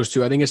think it's those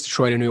 2. I think it's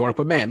Detroit and New York.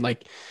 But man,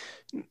 like,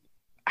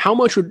 how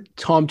much would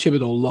Tom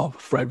Thibodeau love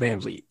Fred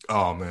VanVleet?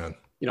 Oh man.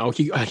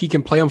 He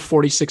can play him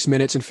 46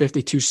 minutes and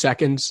 52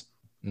 seconds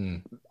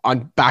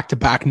on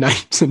back-to-back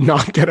nights and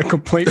not get a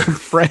complaint from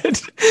Fred.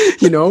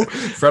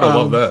 Fred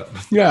will love that.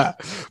 Yeah.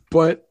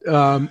 But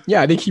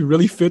I think he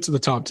really fits the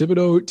Tom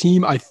Thibodeau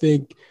team. I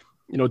think,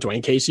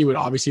 Dwayne Casey would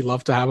obviously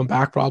love to have him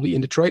back probably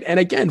in Detroit. And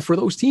again, for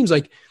those teams,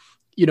 like,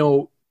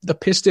 the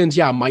Pistons,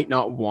 might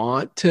not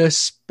want to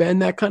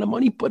spend that kind of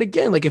money. But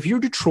again, like, if you're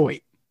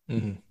Detroit,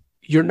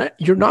 you're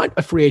not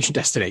a free agent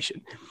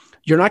destination.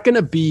 You're not going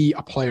to be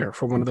a player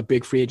for one of the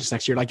big free agents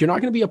next year. Like, you're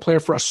not going to be a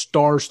player for a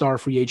star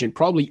free agent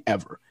probably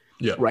ever.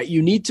 Yeah. Right.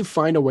 You need to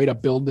find a way to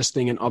build this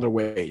thing in other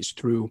ways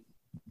through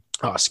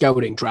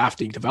scouting,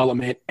 drafting,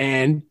 development,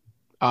 and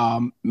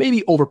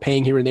maybe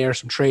overpaying here and there,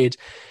 some trades.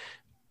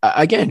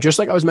 Again, just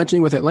like I was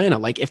mentioning with Atlanta,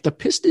 like, if the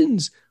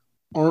Pistons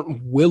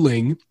aren't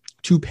willing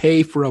to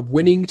pay for a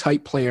winning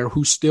type player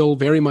who's still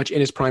very much in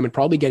his prime and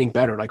probably getting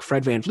better, like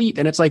Fred VanVleet,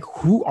 then it's like,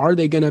 who are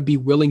they going to be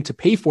willing to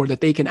pay for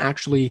that they can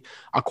actually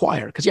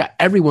acquire? Because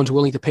everyone's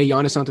willing to pay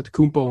Giannis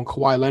Antetokounmpo and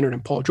Kawhi Leonard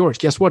and Paul George.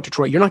 Guess what,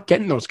 Detroit? You're not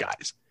getting those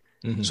guys.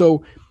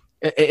 So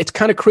it's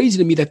kind of crazy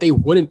to me that they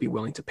wouldn't be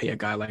willing to pay a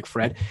guy like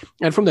Fred.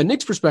 And from the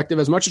Knicks perspective,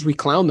 as much as we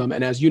clown them,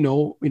 and as you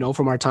know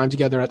from our time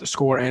together at the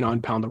Score and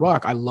on Pound the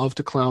Rock, I love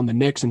to clown the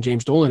Knicks and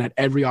James Dolan at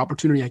every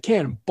opportunity I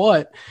can.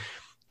 But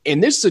in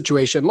this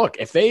situation, look,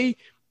 if they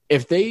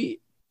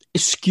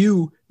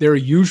eschew their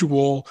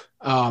usual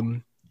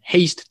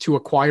haste to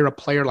acquire a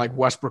player like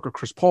Westbrook or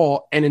Chris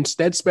Paul and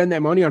instead spend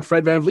that money on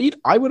Fred VanVleet,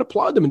 I would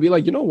applaud them and be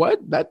like, you know what,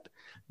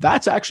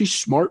 that's actually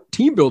smart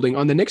team building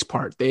on the Knicks'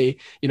 part. They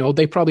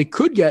probably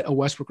could get a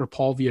Westbrook or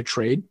Paul via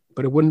trade,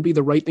 but it wouldn't be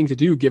the right thing to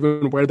do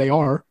given where they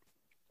are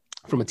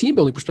from a team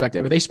building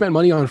perspective. If they spend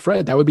money on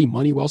Fred, that would be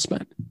money well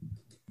spent.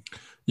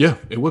 Yeah,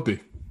 it would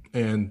be.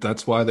 And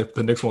that's why the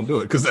Knicks won't do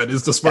it, because that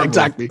is the smart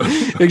exactly. I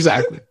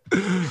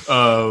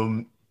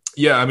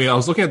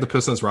was looking at the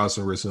Pistons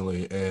roster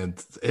recently,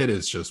 and it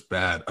is just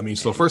bad.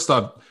 So first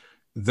off,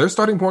 their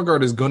starting point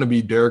guard is going to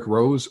be Derrick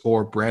Rose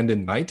or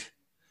Brandon Knight.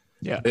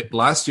 Yeah.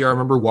 Last year, I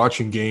remember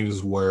watching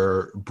games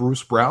where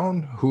Bruce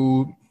Brown,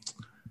 who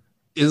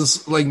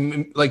is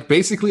like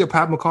basically a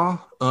Pat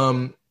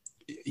McCaw,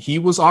 he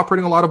was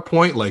operating a lot of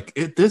point.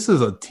 This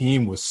is a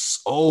team with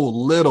so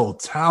little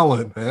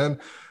talent, man.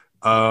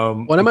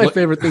 One of my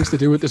favorite things to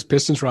do with this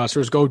Pistons roster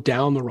is go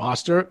down the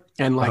roster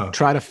and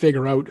try to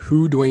figure out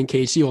who Dwayne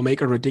Casey will make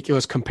a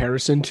ridiculous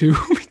comparison to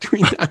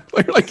between that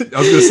player. I was going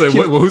to say,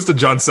 who's the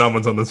John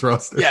Salmons on this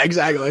roster? Yeah,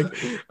 exactly.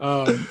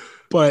 Man,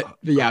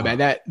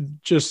 that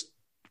just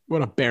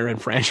what a barren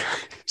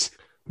franchise.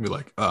 Be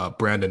like,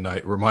 Brandon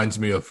Knight reminds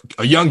me of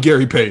a young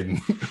Gary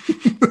Payton.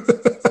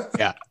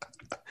 Yeah.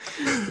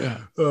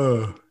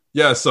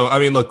 Yeah. So, I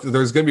mean, look,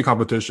 there's going to be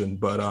competition,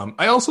 but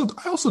I also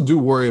do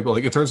worry about,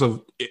 like, in terms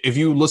of if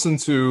you listen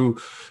to,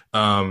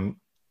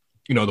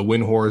 the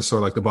Windhorse or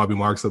like the Bobby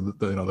Marks of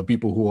the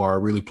people who are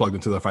really plugged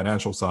into the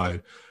financial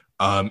side.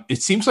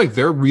 It seems like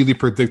they're really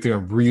predicting a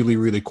really,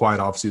 really quiet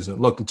offseason.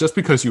 Look, just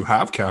because you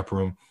have cap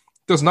room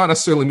does not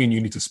necessarily mean you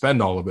need to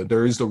spend all of it.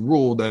 There is the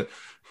rule that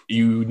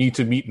you need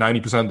to meet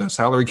 90% of the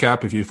salary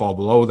cap. If you fall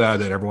below that,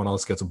 then everyone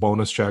else gets a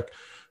bonus check.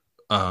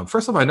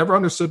 First of all, I never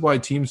understood why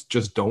teams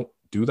just don't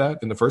do that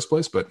in the first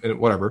place, but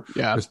whatever.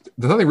 Yeah. There's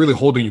nothing really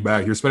holding you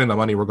back. You're spending that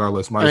money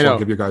regardless. Might as well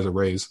give your guys a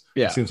raise.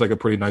 Yeah. It seems like a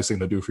pretty nice thing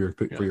to do for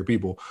your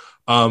people.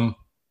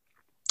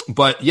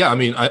 But yeah, I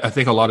mean, I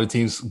think a lot of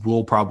teams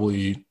will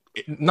probably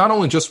not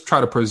only just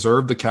try to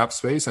preserve the cap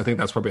space. I think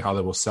that's probably how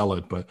they will sell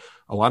it, but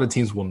a lot of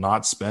teams will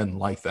not spend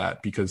like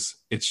that because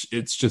it's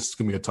just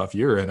going to be a tough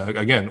year. And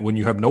again, when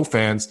you have no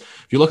fans,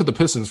 if you look at the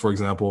Pistons, for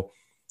example,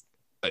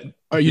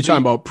 are you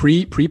talking about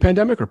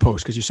pre-pandemic or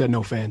post? Because you said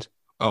no fans.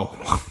 Oh,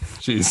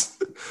 jeez.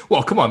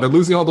 Well, come on. They're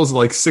losing all those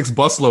like 6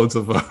 busloads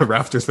of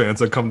Raptors fans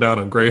that come down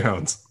on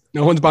Greyhounds.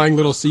 No one's buying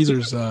Little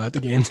Caesars at the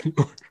games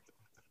anymore.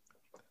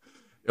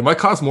 It might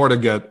cost more to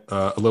get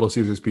a Little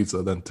Caesars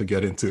pizza than to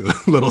get into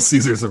Little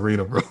Caesars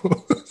Arena, bro.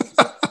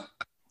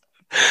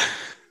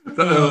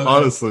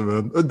 Honestly,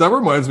 man. That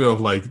reminds me of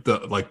like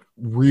the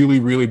really,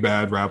 really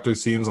bad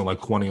Raptors teams in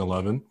like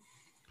 2011.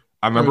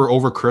 I remember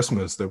over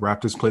Christmas the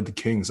Raptors played the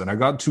Kings and I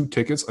got 2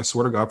 tickets, I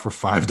swear to God, for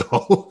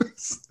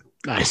 $5.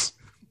 Nice.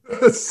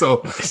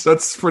 So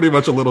that's pretty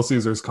much a Little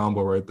Caesars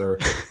combo right there.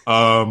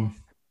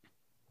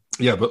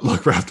 Yeah, but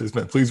look, Raptors,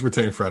 man, please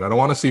retain Fred. I don't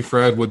want to see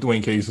Fred with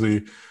Dwayne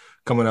Casey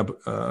coming up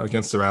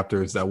against the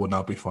Raptors. That would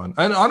not be fun.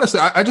 And honestly,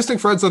 I just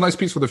think Fred's a nice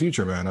piece for the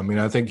future, man. I mean,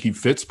 I think he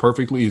fits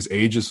perfectly. His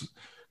age is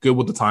good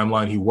with the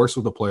timeline. He works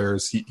with the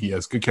players. He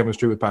has good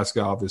chemistry with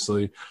Pascal,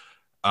 obviously.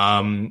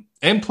 And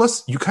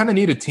plus, you kind of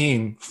need a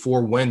team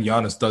for when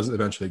Giannis does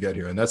eventually get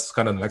here. And that's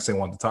kind of the next thing I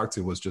wanted to talk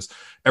to was just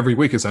every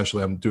week,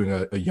 essentially, I'm doing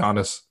a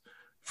Giannis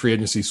free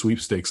agency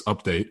sweepstakes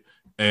update.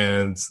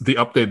 And the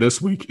update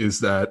this week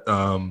is that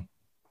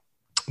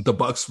the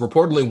Bucks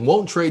reportedly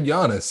won't trade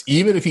Giannis,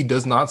 even if he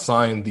does not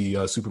sign the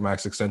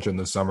Supermax extension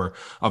this summer.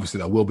 Obviously,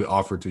 that will be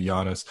offered to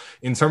Giannis.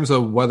 In terms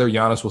of whether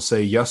Giannis will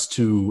say yes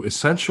to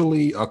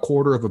essentially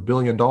 $250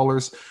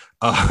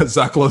 million,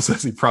 Zach Lowe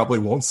says he probably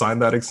won't sign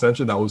that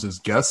extension. That was his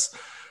guess.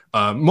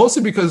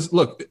 Mostly because,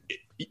 look,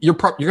 you're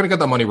going to get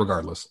that money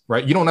regardless,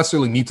 right? You don't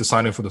necessarily need to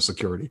sign in for the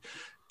security.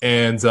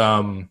 And,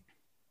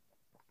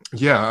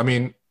 yeah, I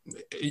mean,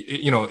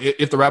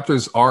 if the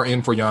Raptors are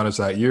in for Giannis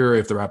that year,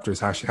 if the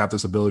Raptors actually have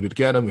this ability to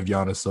get him, if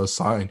Giannis does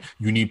sign,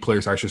 you need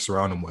players to actually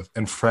surround him with.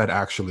 And Fred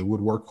actually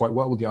would work quite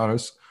well with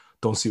Giannis.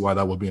 Don't see why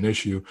that would be an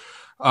issue.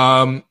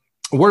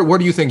 Where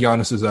do you think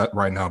Giannis is at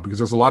right now? Because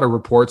there's a lot of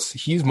reports.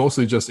 He's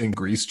mostly just in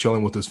Greece,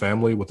 chilling with his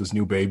family, with his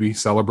new baby,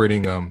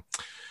 celebrating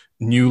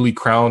newly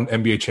crowned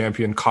NBA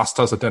champion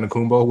Kostas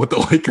Antetokounmpo with the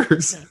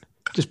Lakers. Yeah.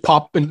 Just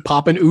popping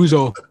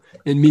Uzo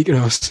in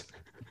Mykonos.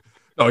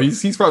 No,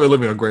 he's probably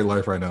living a great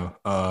life right now.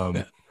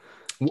 Yeah.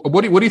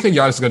 What do you think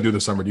Giannis is going to do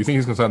this summer? Do you think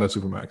he's going to sign that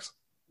Supermax?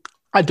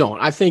 I don't.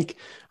 I think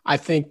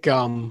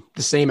the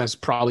same as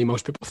probably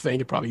most people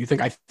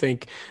think. I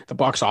think the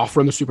Bucks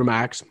offer him the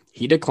Supermax.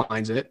 He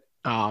declines it.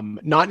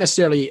 Not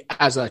necessarily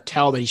as a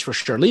tell that he's for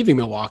sure leaving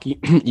Milwaukee,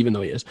 even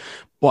though he is,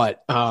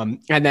 but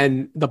and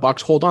then the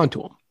Bucks hold on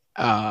to him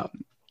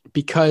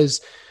because,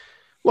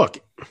 look,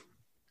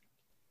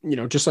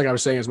 just like I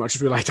was saying, as much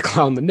as we like to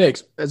clown the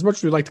Knicks, as much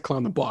as we like to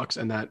clown the Bucks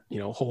and that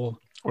whole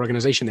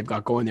organization they've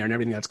got going there and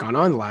everything that's gone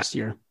on the last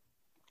year,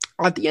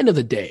 at the end of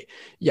the day,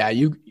 yeah,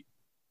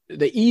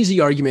 the easy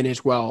argument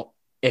is, well,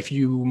 if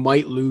you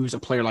might lose a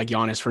player like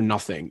Giannis for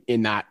nothing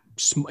in a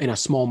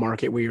small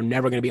market where you're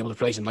never going to be able to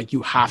replace him, like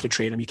you have to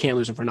trade him. You can't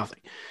lose him for nothing.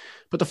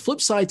 But the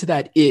flip side to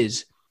that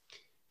is,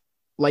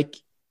 like,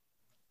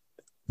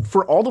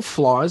 for all the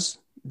flaws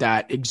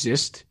that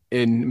exist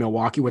in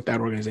Milwaukee with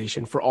that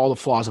organization, for all the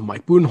flaws of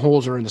Mike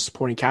Budenholzer and the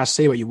supporting cast,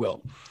 say what you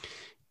will.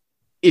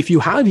 If you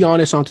have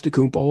Giannis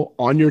Antetokounmpo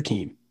on your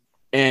team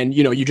and,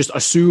 you just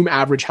assume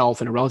average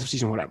health in a relative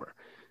season, whatever,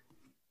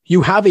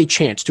 you have a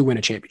chance to win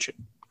a championship.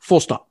 Full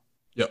stop.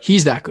 Yep.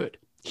 He's that good.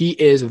 He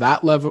is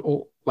that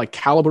level, like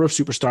caliber of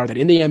superstar that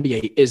in the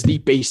NBA is the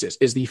basis,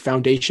 is the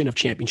foundation of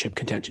championship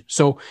contention.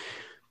 So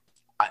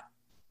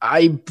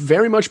I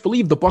very much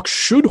believe the Bucks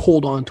should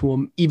hold on to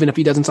him, even if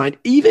he doesn't sign,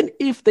 even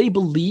if they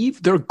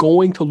believe they're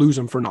going to lose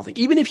him for nothing,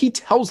 even if he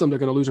tells them they're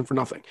going to lose him for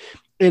nothing,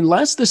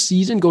 unless the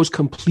season goes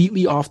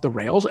completely off the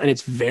rails and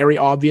it's very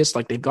obvious,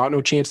 like they've got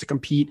no chance to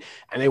compete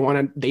and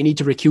they need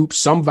to recoup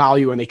some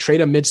value and they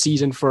trade a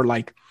midseason for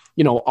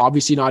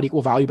obviously not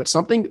equal value, but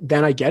something,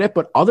 then I get it.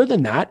 But other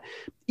than that,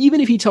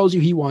 even if he tells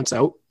you he wants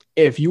out,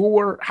 if you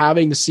were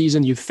having the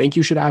season you think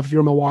you should have if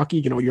you're Milwaukee,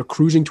 you're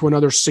cruising to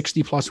another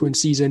 60-plus win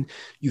season,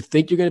 you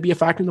think you're going to be a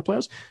factor in the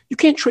playoffs, you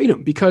can't trade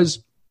him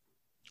because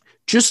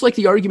just like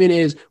the argument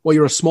is, well,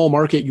 you're a small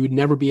market, you would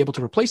never be able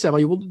to replace that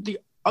value. Well, the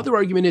other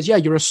argument is, yeah,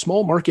 you're a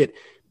small market,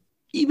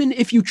 even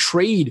if you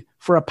trade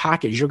for a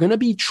package, you're going to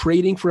be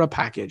trading for a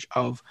package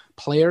of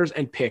players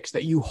and picks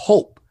that you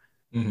hope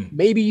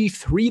maybe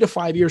 3 to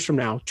 5 years from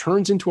now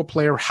turns into a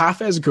player half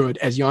as good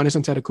as Giannis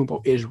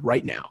Antetokounmpo is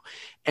right now.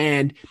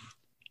 And,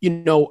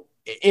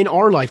 in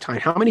our lifetime,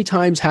 how many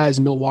times has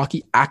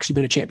Milwaukee actually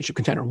been a championship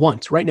contender?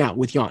 Once, right now,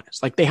 with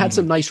Giannis. Like, they had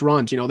some nice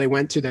runs. They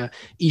went to the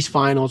East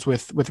Finals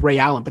with Ray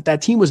Allen, but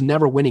that team was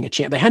never winning a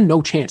champ. They had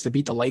no chance to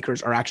beat the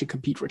Lakers or actually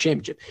compete for a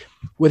championship.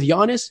 With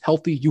Giannis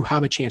healthy, you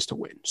have a chance to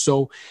win.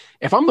 So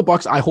if I'm the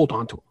Bucks, I hold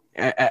on to him.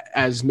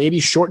 As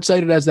maybe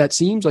short-sighted as that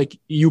seems, like,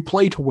 you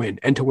play to win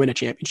and to win a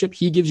championship.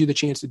 He gives you the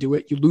chance to do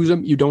it. You lose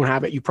him, you don't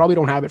have it. You probably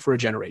don't have it for a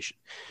generation.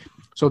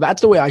 So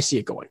that's the way I see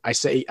it going. I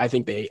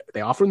think they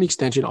offer him the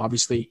extension.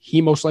 Obviously,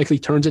 he most likely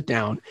turns it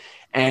down,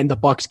 and the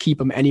Bucks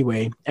keep him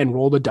anyway and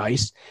roll the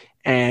dice.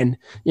 And,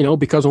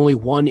 because only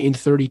 1 in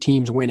 30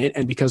 teams win it,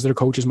 and because their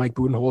coach is Mike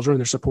Budenholzer and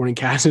their supporting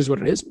cast is what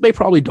it is, they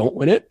probably don't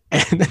win it.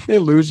 And then they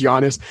lose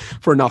Giannis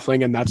for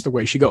nothing, and that's the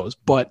way she goes.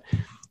 But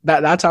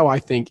that's how I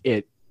think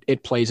it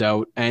plays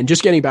out. And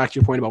just getting back to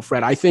your point about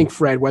Fred, I think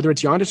Fred, whether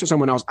it's Giannis or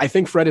someone else, I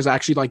think Fred is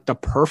actually like the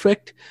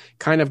perfect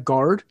kind of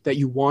guard that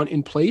you want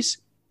in place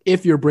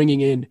if you're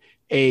bringing in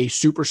a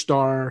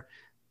superstar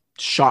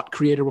shot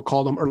creator, we'll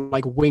call them, or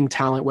like wing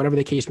talent, whatever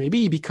the case may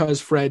be,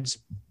 because Fred's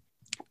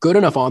good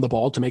enough on the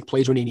ball to make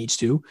plays when he needs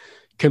to,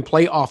 can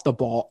play off the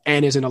ball,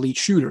 and is an elite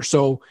shooter.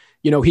 So,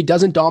 he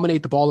doesn't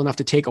dominate the ball enough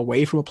to take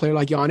away from a player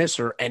like Giannis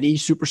or any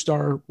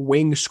superstar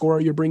wing scorer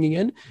you're bringing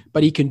in,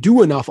 but he can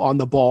do enough on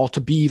the ball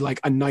to be like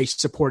a nice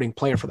supporting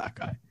player for that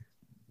guy.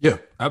 Yeah,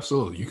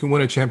 absolutely. You can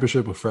win a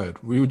championship with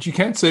Fred, which you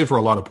can't say for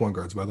a lot of point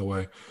guards, by the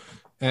way.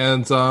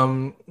 And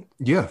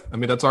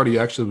that's already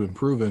actually been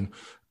proven,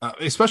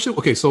 especially,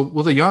 okay, so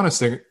with the Giannis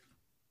thing,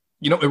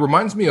 it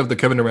reminds me of the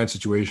Kevin Durant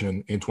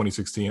situation in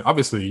 2016.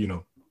 Obviously,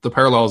 the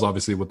parallels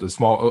obviously with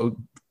the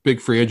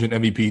big free agent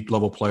MVP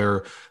level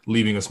player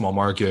leaving a small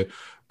market.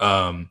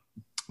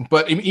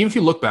 But even if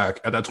you look back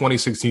at that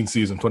 2016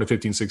 season,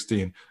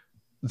 2015-16,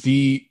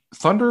 the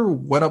Thunder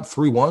went up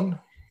 3-1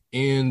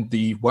 in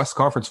the West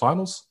Conference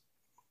Finals.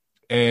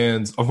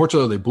 And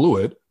unfortunately, they blew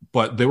it,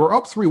 but they were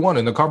up 3-1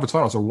 in the conference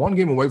finals, so 1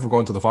 game away from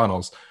going to the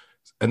finals.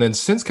 And then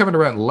since Kevin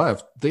Durant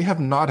left, they have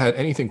not had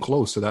anything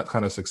close to that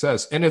kind of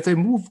success. And if they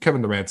moved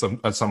Kevin Durant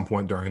at some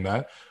point during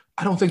that,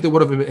 I don't think they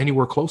would have been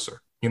anywhere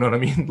closer. You know what I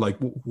mean? Like,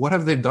 what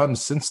have they done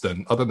since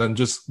then other than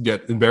just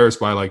get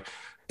embarrassed by like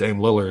Dame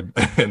Lillard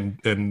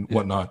and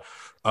whatnot?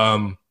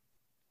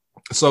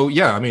 So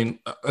yeah, I mean,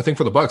 I think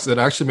for the Bucks, it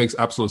actually makes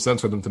absolute sense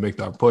for them to make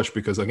that push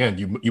because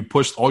again, you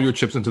pushed all your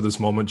chips into this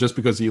moment just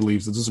because he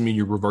leaves. It doesn't mean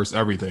you reverse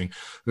everything.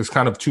 There's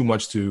kind of too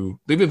much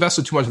they've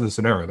invested too much in the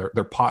scenario.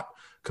 They're pot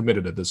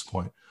committed at this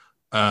point.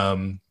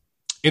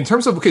 In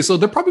terms of, okay, so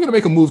they're probably going to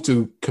make a move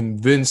to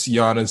convince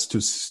Giannis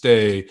to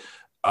stay.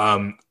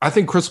 I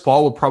think Chris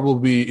Paul would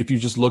probably, if you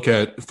just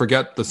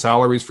forget the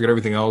salaries, forget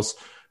everything else,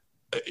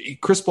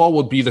 Chris Paul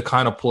would be the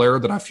kind of player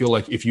that I feel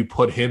like if you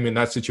put him in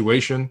that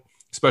situation,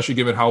 especially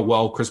given how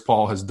well Chris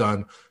Paul has done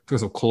in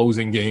terms of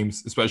closing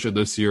games, especially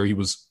this year, he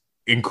was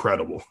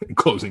incredible in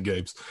closing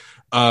games.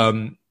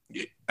 Have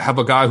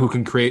a guy who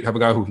can create, have a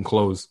guy who can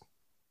close.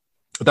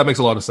 That makes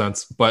a lot of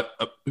sense. But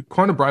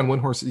according to Brian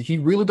Windhorst, he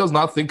really does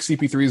not think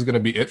CP3 is going to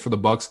be it for the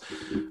Bucks.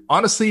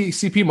 Honestly,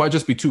 CP might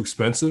just be too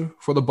expensive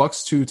for the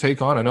Bucks to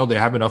take on. I know they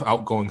have enough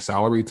outgoing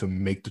salary to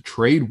make the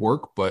trade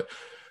work, but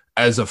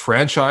as a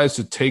franchise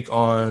to take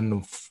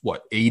on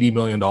 $80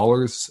 million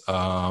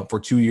for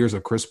 2 years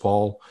of Chris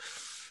Paul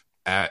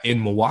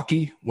in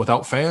Milwaukee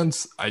without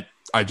fans,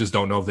 I just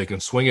don't know if they can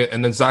swing it.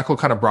 And then Zachlo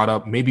kind of brought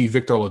up maybe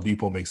Victor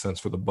Oladipo makes sense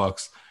for the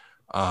Bucks.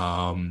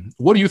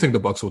 What do you think the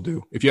Bucks will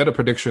do? If you had a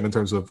prediction in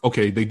terms of,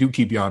 okay, they do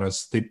keep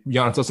Giannis.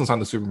 Giannis doesn't sign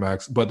the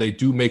Supermax, but they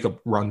do make a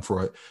run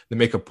for it. They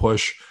make a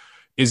push.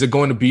 Is it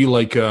going to be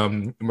like,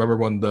 remember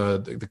when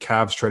the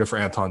Cavs traded for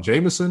Anton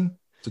Jameson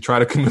to try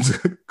to convince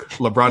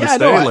LeBron to stay?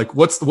 No, like,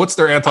 what's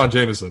their Anton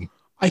Jameson?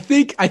 I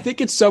think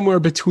it's somewhere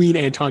between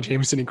Anton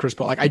Jameson and Chris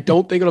Paul. Like, I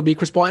don't think it'll be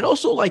Chris Paul. And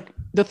also, like,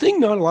 the thing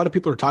not a lot of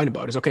people are talking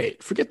about is, okay,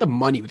 forget the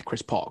money with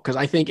Chris Paul. Because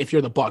I think if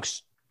you're the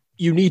Bucks,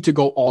 you need to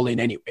go all in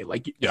anyway.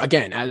 Like,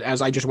 again,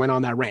 as I just went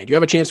on that rant, you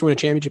have a chance to win a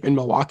championship in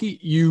Milwaukee,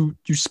 you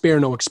spare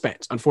no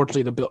expense.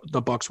 Unfortunately,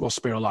 the Bucks will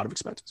spare a lot of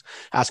expenses.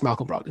 Ask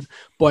Malcolm Brogdon.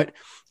 But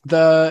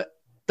the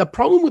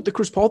problem with the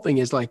Chris Paul thing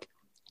is, like,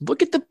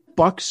 look at the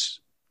Bucks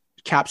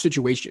cap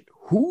situation.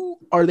 Who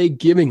are they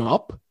giving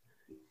up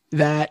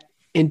that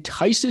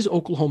entices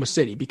Oklahoma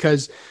City?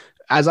 Because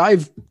as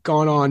I've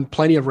gone on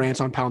plenty of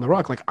rants on Pound the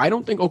Rock, like, I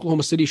don't think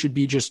Oklahoma City should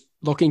be just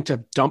looking to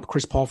dump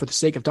Chris Paul for the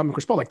sake of dumping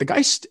Chris Paul. Like, the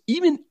guy,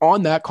 even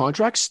on that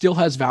contract, still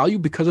has value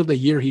because of the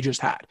year he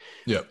just had.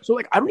 Yeah. So,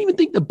 like, I don't even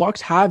think the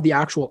Bucks have the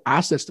actual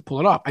assets to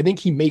pull it off. I think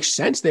he makes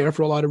sense there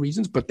for a lot of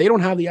reasons, but they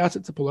don't have the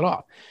assets to pull it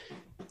off.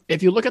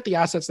 If you look at the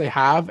assets they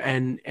have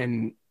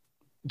and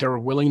their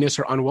willingness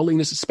or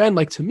unwillingness to spend,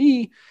 like, to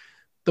me,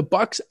 the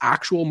Bucks'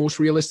 actual most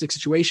realistic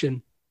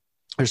situation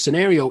or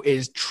scenario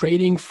is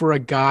trading for a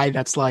guy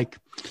that's like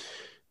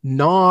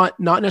not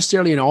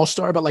necessarily an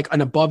all-star, but like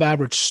an above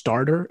average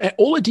starter. And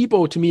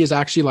Oladipo to me is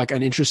actually like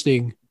an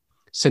interesting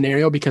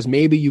scenario because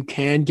maybe you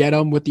can get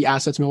him with the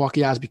assets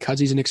Milwaukee has because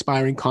he's an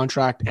expiring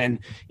contract and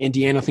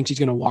Indiana thinks he's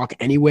going to walk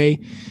anyway.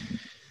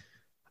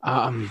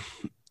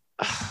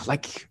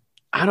 Like,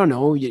 I don't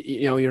know.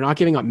 You know, you're not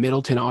giving up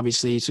Middleton,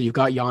 obviously. So you've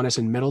got Giannis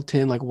and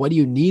Middleton. Like, what do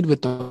you need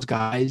with those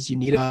guys? You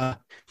need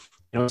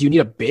do you need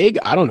a big?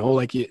 I don't know.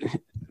 Like,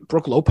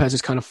 Brook Lopez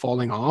is kind of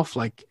falling off.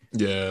 Like,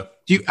 yeah.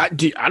 I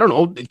don't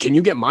know. Can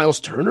you get Miles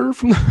Turner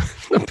from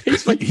the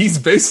base? Like, he's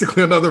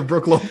basically another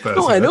Brook Lopez.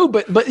 No, I know,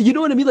 but you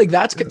know what I mean? Like,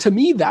 that's to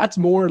me, that's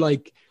more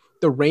like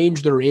the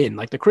range they're in.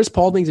 Like the Chris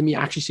Paul thing to me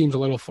actually seems a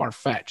little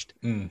far-fetched.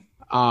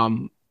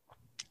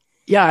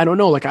 Yeah, I don't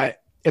know. Like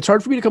it's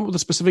hard for me to come up with a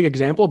specific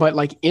example, but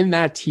like in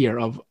that tier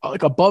of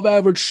like above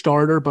average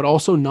starter, but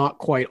also not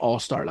quite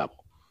all-star level.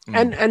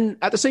 And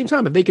at the same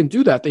time, if they can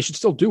do that, they should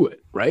still do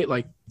it, right?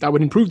 Like that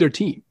would improve their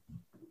team.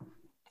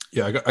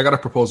 Yeah, I got a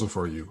proposal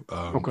for you.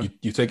 Okay.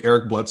 You take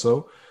Eric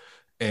Bledsoe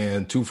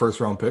and 2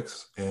 first-round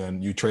picks,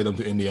 and you trade them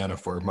to Indiana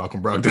for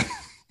Malcolm Brogdon.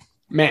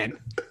 Man,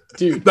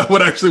 dude, that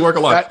would actually work a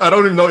lot. I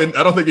don't even know.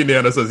 I don't think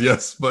Indiana says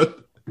yes,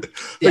 but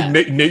yeah.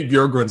 Nate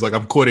Bjorkgren's like,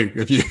 I'm quitting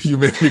if you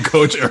make me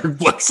coach Eric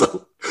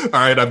Bledsoe. All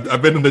right,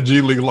 I've been in the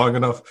G League long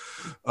enough.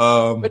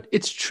 But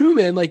it's true,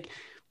 man. Like,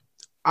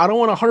 I don't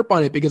want to harp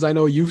on it because I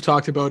know you've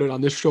talked about it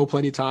on this show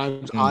plenty of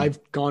times. I've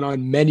gone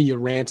on many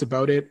rants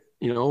about it,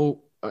 you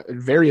know,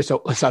 various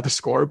outlets at the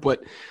Score,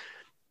 but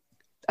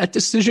that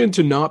decision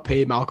to not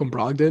pay Malcolm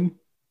Brogdon,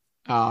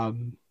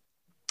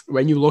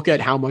 when you look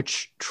at how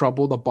much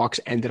trouble the Bucks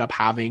ended up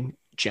having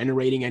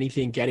generating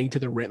anything, getting to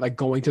the rim, like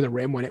going to the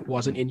rim when it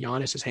wasn't in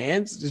Giannis's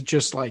hands, it's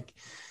just like,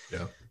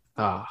 yeah.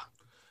 I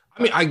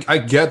mean, I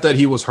get that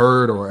he was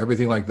hurt or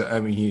everything like that.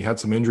 I mean, he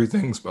had some injury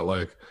things, but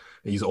like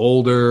he's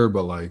older,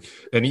 but like,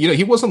 and you know,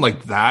 he wasn't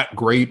like that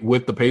great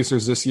with the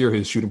Pacers this year.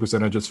 His shooting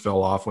percentage just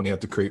fell off when he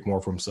had to create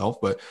more for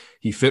himself, but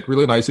he fit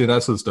really nicely in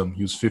that system.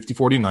 He was 50,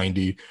 40,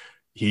 90.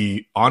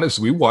 He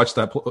honestly, we watched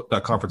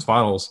that conference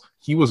finals.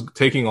 He was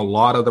taking a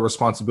lot of the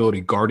responsibility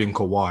guarding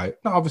Kawhi.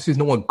 Now, obviously,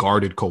 no one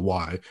guarded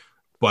Kawhi,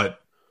 but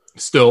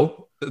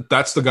still,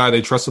 that's the guy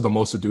they trusted the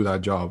most to do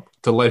that job.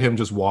 To let him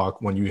just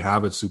walk when you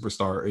have a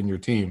superstar in your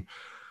team,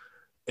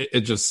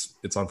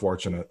 it's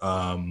unfortunate.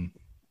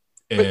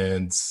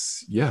 And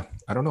yeah,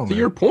 I don't know. To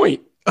your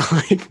point,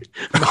 like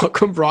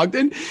Malcolm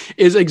Brogdon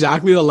is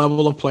exactly the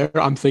level of player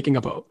I'm thinking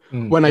about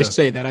when I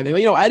say that. I think,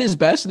 you know, at his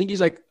best, I think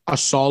he's like a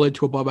solid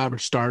to above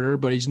average starter,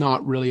 but he's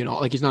not really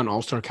he's not an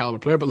all-star caliber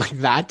player. But like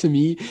that to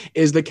me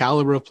is the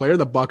caliber of player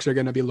the Bucks are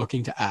going to be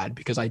looking to add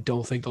because I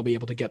don't think they'll be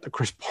able to get the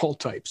Chris Paul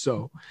type.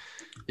 So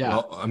yeah,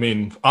 well, I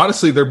mean,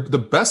 honestly, they're the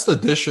best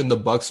addition the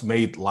Bucks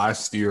made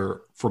last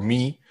year for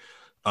me.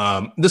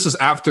 This is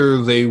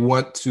after they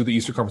went to the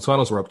Eastern Conference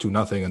Finals, were up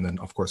 2-0, and then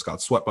of course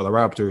got swept by the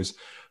Raptors.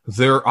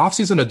 Their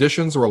offseason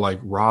additions were like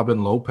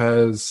Robin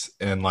Lopez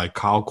and like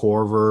Kyle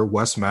Korver,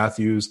 Wes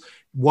Matthews.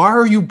 Why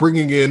are you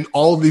bringing in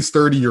all of these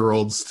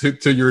 30-year-olds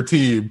to your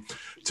team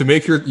to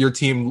make your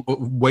team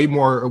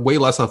way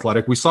less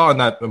athletic? We saw in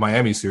that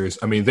Miami series,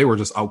 I mean, they were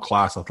just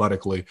outclassed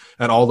athletically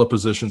at all the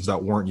positions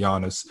that weren't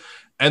Giannis.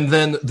 And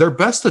then their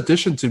best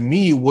addition to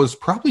me was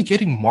probably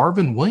getting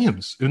Marvin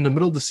Williams in the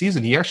middle of the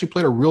season. He actually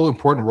played a real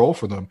important role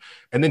for them.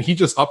 And then he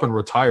just up and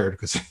retired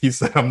because he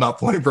said, I'm not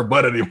playing for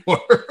Bud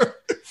anymore.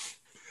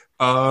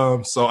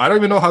 So I don't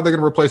even know how they're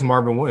going to replace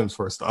Marvin Williams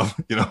first off,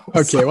 you know?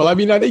 Okay. So. Well, I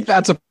mean, I think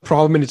that's a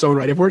problem in its own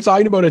right. If we're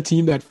talking about a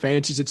team that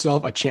fancies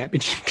itself a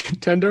championship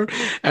contender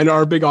and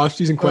our big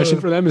offseason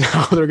question for them is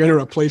how they're going to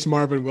replace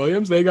Marvin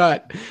Williams, they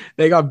got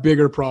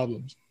bigger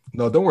problems.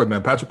 No, don't worry,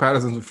 man. Patrick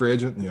Patterson's a free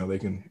agent. You know, they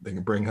can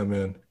bring him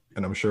in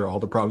and I'm sure all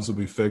the problems will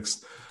be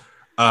fixed.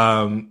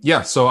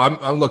 Yeah, so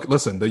I'm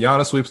listen, the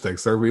Giannis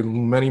sweepstakes, there will be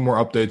many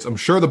more updates. I'm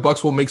sure the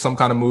Bucks will make some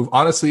kind of move.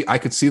 Honestly, I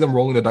could see them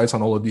rolling the dice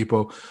on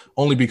Oladipo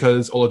only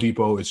because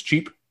Oladipo is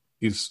cheap.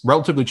 He's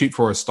relatively cheap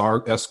for a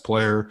star-esque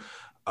player.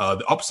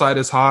 The upside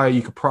is high.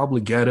 You could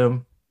probably get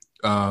him.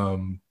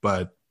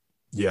 But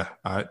yeah,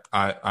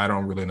 I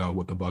don't really know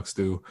what the Bucks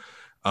do.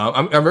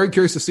 I'm very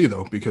curious to see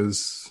though,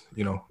 because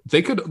you know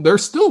they're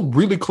still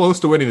really close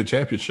to winning the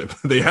championship.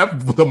 They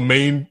have the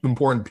main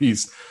important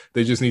piece.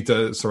 They just need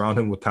to surround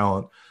him with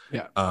talent.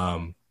 Yeah.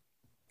 And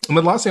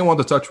the last thing I want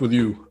to touch with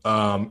you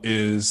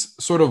is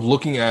sort of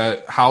looking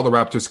at how the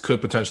Raptors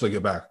could potentially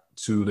get back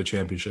to the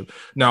championship.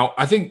 Now,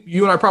 I think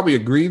you and I probably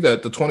agree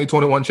that the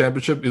 2021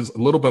 championship is a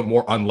little bit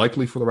more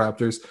unlikely for the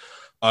Raptors.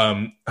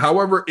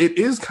 However, it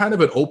is kind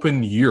of an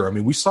open year. I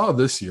mean, we saw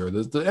this year,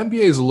 the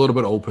NBA is a little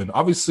bit open.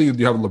 Obviously,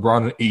 you have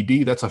LeBron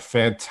and AD. That's a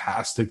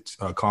fantastic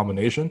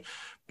combination.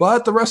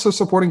 But the rest of the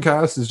supporting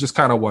cast is just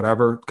kind of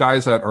whatever.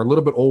 Guys that are a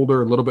little bit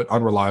older, a little bit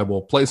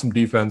unreliable, play some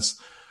defense.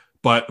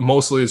 But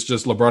mostly it's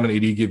just LeBron and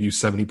AD give you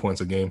 70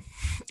 points a game.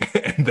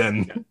 And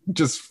then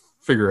just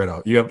figure it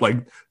out. You have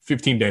like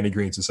 15 Danny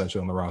Greens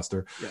essentially on the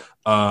roster.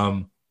 Yeah.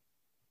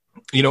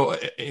 You know,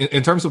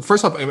 in terms of,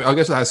 first off, I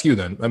guess I'll ask you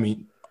then. I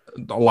mean,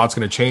 a lot's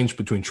going to change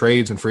between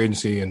trades and free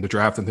agency and the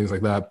draft and things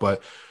like that.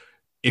 But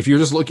if you're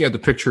just looking at the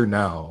picture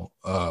now,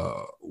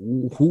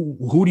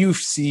 who do you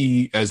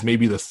see as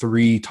maybe the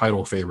 3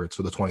 title favorites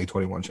for the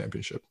 2021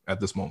 championship at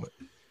this moment?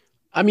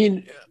 I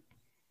mean,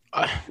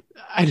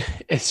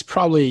 It's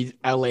probably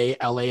LA,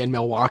 and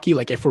Milwaukee.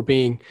 Like if we're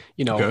being,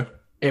 Okay.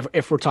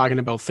 if we're talking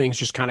about things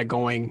just kind of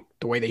going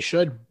the way they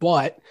should,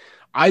 but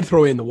I'd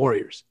throw in the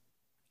Warriors.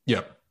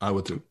 Yeah, I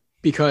would too.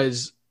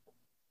 Because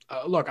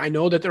look, I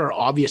know that there are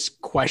obvious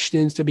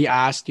questions to be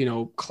asked.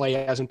 Clay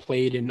hasn't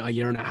played in a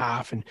year and a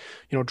half, and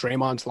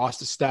Draymond's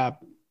lost a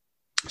step.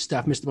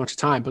 Steph missed a bunch of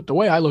time. But the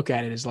way I look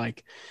at it is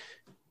like,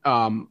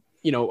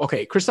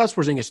 okay, Kristaps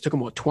Porzingis took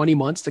him 20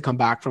 months to come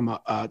back from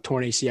a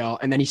torn ACL,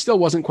 and then he still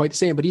wasn't quite the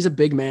same. But he's a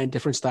big man,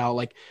 different style.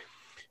 Like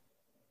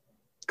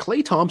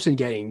Klay Thompson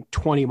getting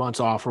 20 months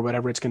off or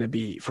whatever it's going to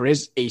be for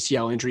his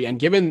ACL injury, and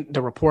given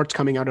the reports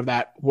coming out of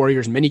that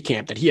Warriors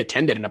minicamp that he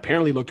attended and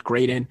apparently looked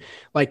great in,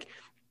 like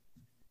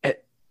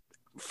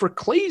for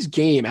Klay's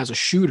game as a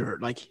shooter,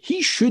 like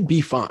he should be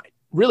fine.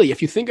 Really,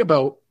 if you think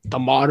about the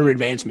modern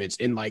advancements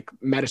in like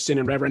medicine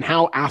and whatever, and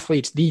how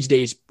athletes these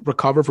days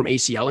recover from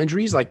ACL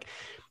injuries, like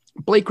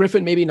Blake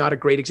Griffin, maybe not a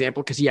great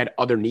example because he had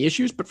other knee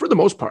issues, but for the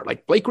most part,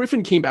 like Blake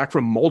Griffin came back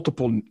from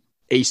multiple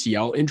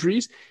ACL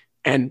injuries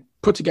and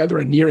put together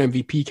a near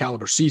MVP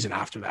caliber season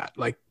after that.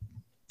 Like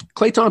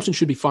Klay Thompson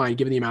should be fine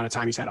given the amount of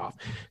time he's had off.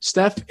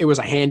 Steph, it was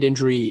a hand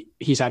injury.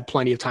 He's had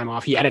plenty of time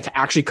off. He had it to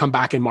actually come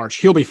back in March.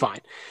 He'll be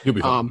fine.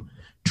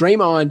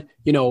 Draymond,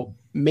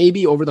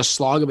 maybe over the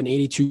slog of an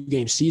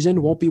 82-game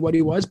season won't be what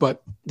he was,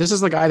 but this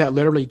is the guy that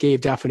literally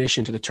gave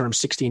definition to the term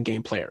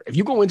 16-game player. If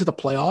you go into the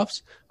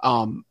playoffs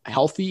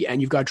healthy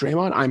and you've got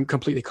Draymond, I'm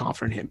completely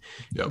confident in him.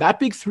 Yep. That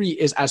big three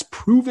is as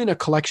proven a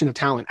collection of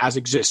talent as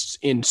exists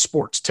in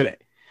sports today.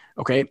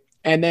 Okay.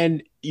 And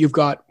then you've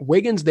got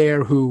Wiggins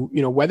there who,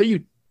 whether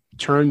you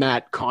turn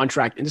that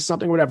contract into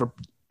something or whatever,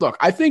 look,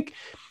 I think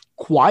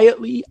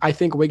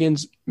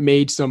Wiggins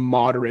made some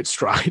moderate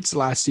strides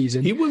last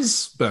season. He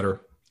was better.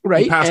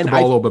 Right. He passed the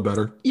ball a little bit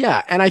better.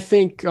 Yeah. And I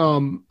think,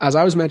 as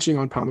I was mentioning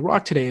on Pound the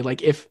Rock today,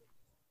 like if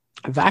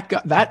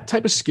that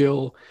type of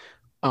skill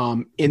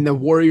in the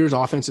Warriors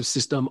offensive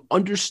system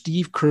under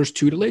Steve Kerr's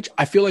tutelage,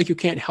 I feel like you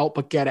can't help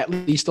but get at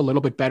least a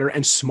little bit better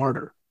and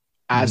smarter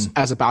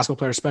as a basketball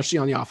player, especially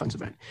on the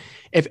offensive end.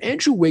 If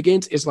Andrew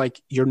Wiggins is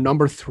like your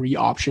number 3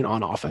 option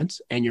on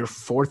offense and your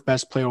 4th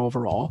best player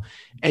overall,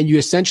 and you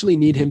essentially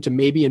need him to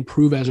maybe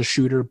improve as a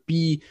shooter,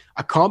 be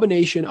a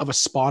combination of a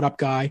spot up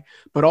guy,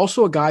 but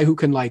also a guy who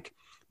can like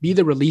be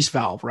the release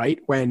valve, right?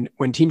 When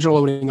teams are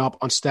loading up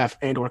on Steph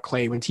and or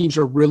Klay, when teams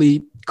are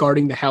really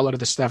guarding the hell out of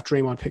the Steph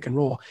Draymond pick and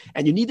roll,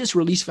 and you need this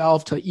release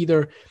valve to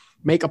either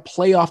make a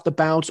play off the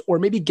bounce or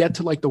maybe get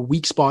to like the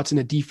weak spots in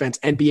the defense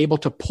and be able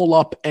to pull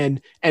up and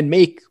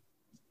make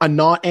a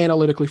not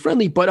analytically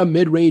friendly, but a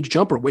mid-range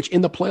jumper, which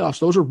in the playoffs,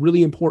 those are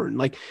really important.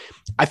 Like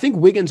I think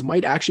Wiggins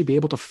might actually be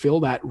able to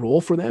fill that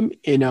role for them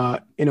in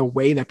a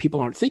way that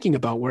people aren't thinking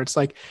about, where it's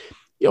like,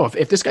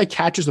 if this guy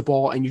catches the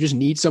ball and you just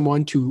need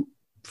someone to,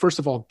 first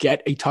of all,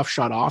 get a tough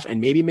shot off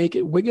and maybe make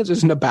it, Wiggins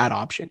isn't a bad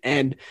option.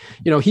 And,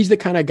 he's the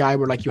kind of guy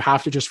where like, you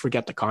have to just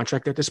forget the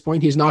contract at this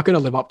point. He's not going to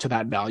live up to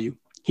that value.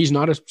 He's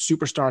not a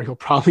superstar. He'll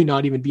probably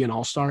not even be an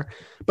all-star,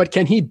 but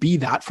can he be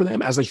that for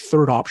them as a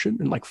 3rd option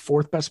and like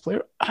 4th best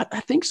player? I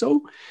think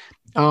so.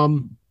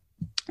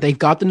 They've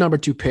got the number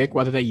 2 pick,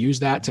 whether they use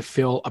that to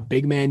fill a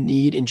big man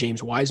need in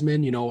James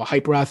Wiseman, a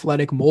hyper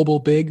athletic mobile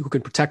big who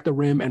can protect the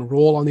rim and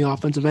roll on the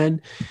offensive end,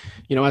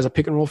 as a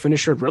pick and roll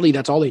finisher. Really,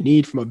 that's all they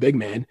need from a big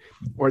man.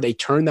 Or they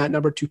turn that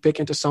number 2 pick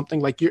into something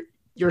like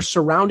you're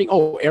surrounding,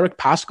 Eric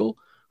Paschall,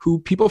 who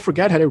people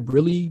forget had a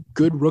really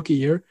good rookie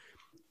year.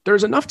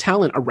 There's enough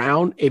talent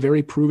around a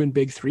very proven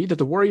big 3 that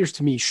the Warriors,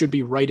 to me, should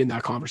be right in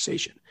that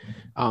conversation.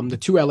 The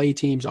 2 LA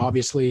teams,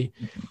 obviously,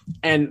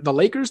 and the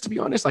Lakers, to be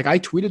honest, like I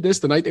tweeted this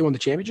the night they won the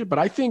championship, but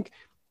I think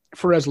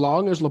for as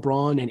long as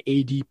LeBron and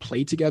AD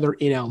play together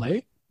in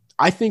LA,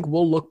 I think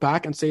we'll look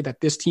back and say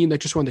that this team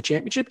that just won the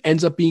championship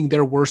ends up being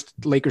their worst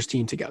Lakers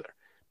team together,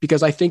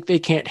 because I think they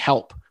can't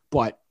help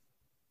but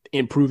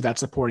improve that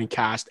supporting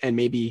cast and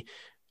maybe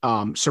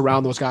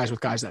surround those guys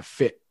with guys that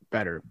fit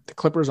better. The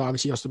Clippers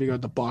obviously also be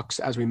good. The Bucks,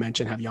 as we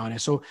mentioned, have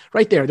Giannis. So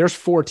right there's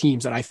 4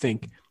 teams that I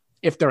think,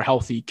 if they're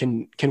healthy,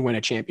 can win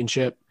a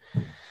championship.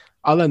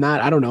 Other than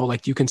that, I don't know.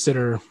 Like, do you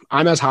consider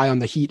I'm as high on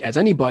the Heat as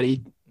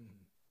anybody?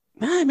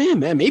 Man,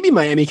 maybe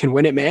Miami can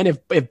win it, man.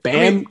 If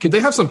Bam they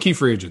have some key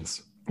free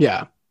agents.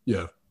 Yeah.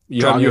 You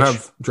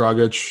have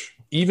Dragic.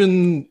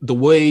 Even the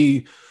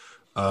way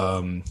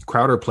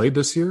Crowder played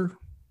this year,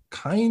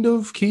 kind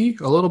of key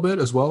a little bit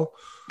as well.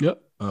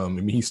 Yep.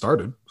 He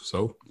started.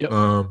 So yep.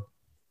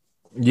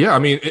 Yeah,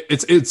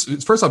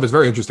 it's first off, it's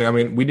very interesting.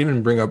 We didn't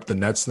even bring up the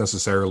Nets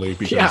necessarily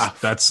because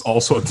that's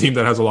also a team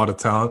that has a lot of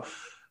talent.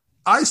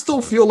 I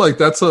still feel like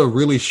that's a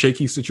really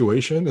shaky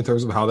situation in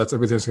terms of how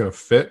everything's going to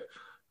fit.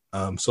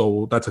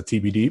 So that's a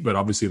TBD, but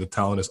obviously the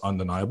talent is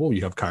undeniable.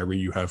 You have Kyrie,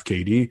 you have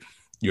KD,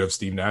 you have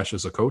Steve Nash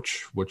as a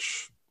coach,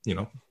 which,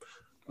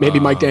 maybe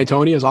Mike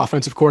D'Antoni as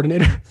offensive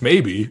coordinator.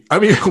 Maybe.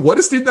 What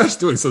is Steve Nash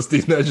doing? So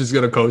Steve Nash is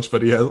going to coach,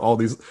 but he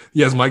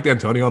has Mike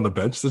D'Antoni on the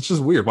bench. That's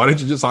just weird. Why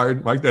didn't you just hire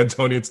Mike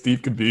D'Antoni and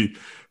Steve could be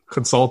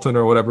consultant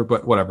or whatever,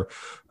 but whatever.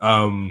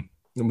 I'm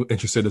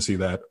interested to see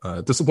that.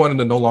 Disappointed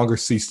to no longer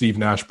see Steve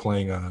Nash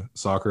playing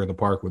soccer in the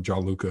park with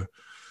Gianluca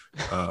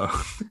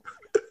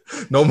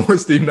No more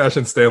Steve Nash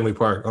and Stanley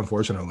Park,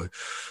 unfortunately.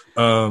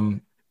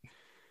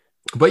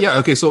 But yeah,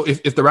 okay. So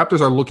if the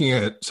Raptors are looking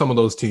at some of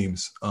those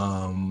teams,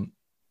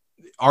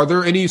 are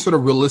there any sort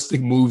of realistic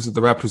moves that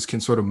the Raptors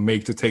can sort of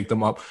make to take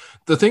them up?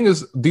 The thing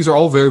is, these are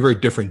all very, very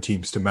different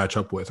teams to match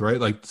up with, right?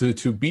 Like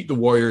to beat the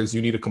Warriors,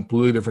 you need a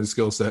completely different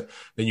skill set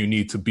than you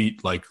need to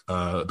beat like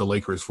the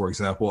Lakers, for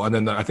example. And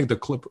then I think the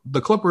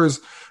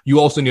Clippers, you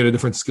also need a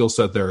different skill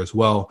set there as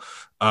well.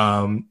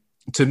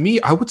 To me,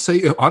 I would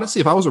say,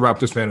 honestly, if I was a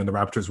Raptors fan and the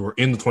Raptors were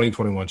in the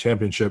 2021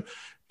 championship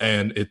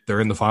and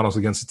they're in the finals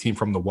against a team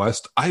from the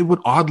West, I would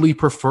oddly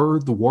prefer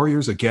the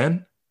Warriors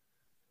again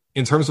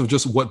in terms of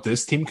just what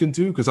this team can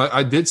do. Because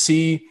I did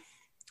see,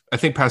 I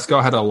think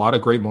Pascal had a lot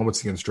of great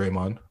moments against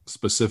Draymond,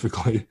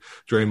 specifically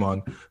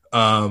Draymond.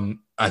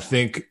 I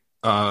think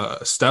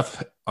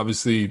Steph,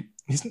 obviously,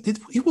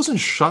 he wasn't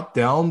shut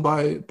down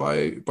by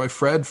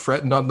Fred.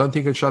 Fred,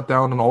 nothing could shut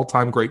down an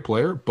all-time great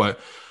player, but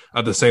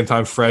at the same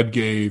time, Fred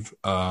gave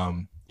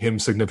him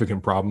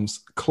significant problems.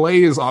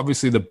 Clay is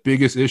obviously the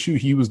biggest issue.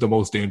 He was the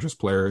most dangerous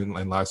player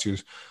in last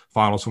year's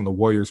finals from the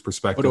Warriors'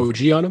 perspective.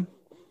 Put OG on him?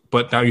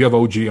 But now you have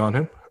OG on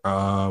him.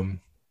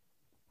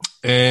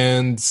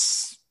 And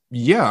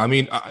yeah, I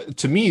mean,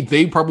 to me,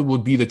 they probably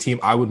would be the team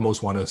I would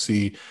most want to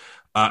see.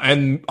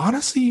 And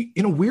honestly,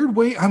 in a weird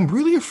way, I'm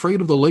really afraid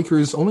of the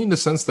Lakers, only in the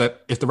sense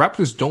that if the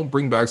Raptors don't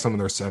bring back some of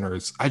their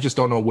centers, I just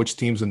don't know which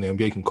teams in the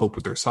NBA can cope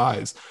with their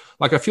size.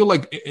 Like, I feel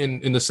like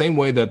in the same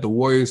way that the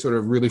Warriors sort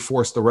of really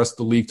forced the rest of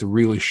the league to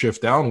really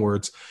shift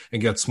downwards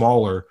and get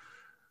smaller,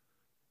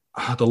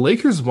 the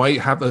Lakers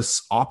might have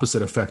this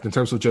opposite effect in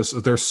terms of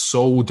just they're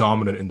so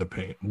dominant in the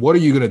paint. What are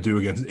you going to do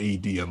against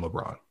AD and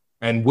LeBron?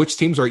 And which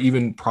teams are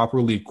even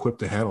properly equipped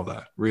to handle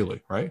that,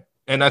 really, right?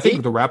 And I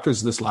think the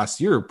Raptors this last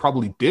year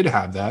probably did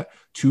have that,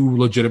 two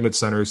legitimate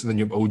centers, and then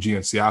you have OG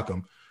and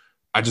Siakam.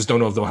 I just don't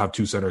know if they'll have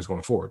two centers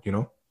going forward, you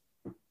know?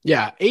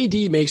 Yeah,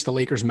 AD makes the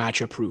Lakers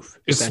matchup proof.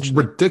 It's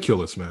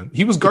ridiculous, man.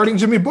 He was guarding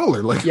Jimmy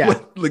Butler.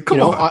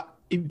 Come on.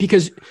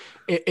 Because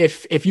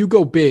if you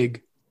go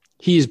big,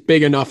 he's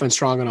big enough and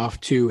strong enough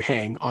to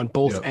hang on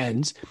both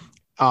ends.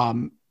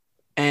 And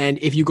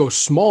if you go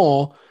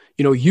small,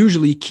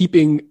 usually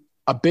keeping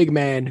a big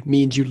man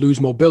means you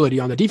lose mobility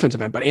on the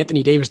defensive end, but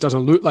Anthony Davis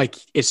doesn't lose. Like,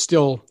 it's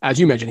still, as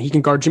you mentioned, he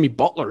can guard Jimmy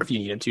Butler if you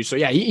need him to. So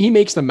yeah, he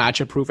makes them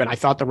matchup proof. And I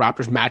thought the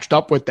Raptors matched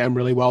up with them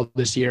really well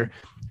this year.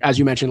 As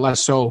you mentioned,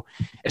 less so,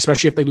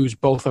 especially if they lose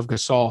both of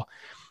Gasol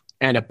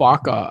and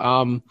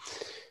Ibaka.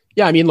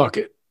 Yeah, I mean, look,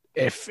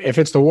 if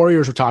it's the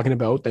Warriors we're talking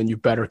about, then you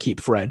better keep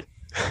Fred.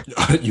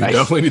 You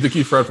definitely need to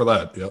keep Fred for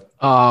that. Yep.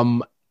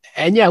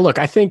 And yeah, look,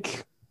 I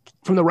think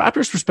from the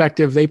Raptors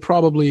perspective, they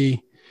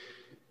probably,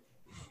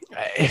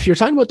 if you're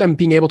talking about them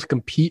being able to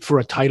compete for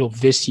a title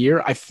this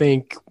year, I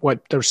think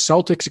what their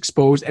Celtics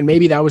exposed, and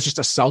maybe that was just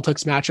a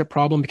Celtics matchup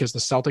problem because the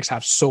Celtics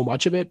have so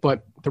much of it,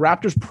 but the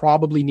Raptors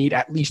probably need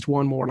at least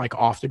one more like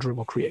off the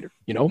dribble creator,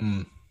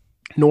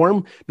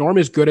 Norm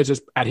is good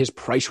at his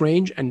price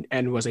range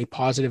and was a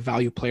positive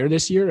value player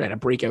this year and a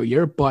breakout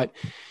year. But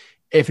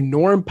if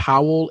Norm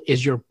Powell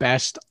is your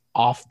best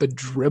off the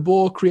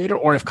dribble creator,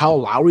 or if Kyle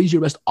Lowry is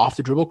your best off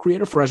the dribble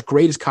creator, for as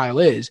great as Kyle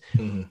is,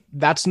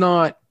 that's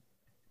not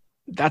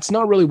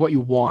really what you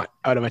want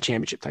out of a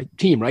championship type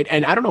team, right?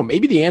 And I don't know,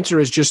 maybe the answer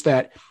is just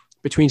that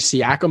between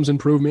Siakam's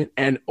improvement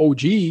and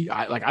OG,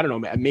 I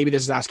don't know, maybe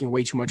this is asking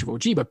way too much of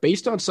OG, but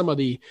based on some of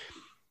the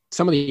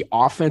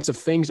offensive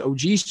things OG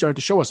started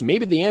to show us,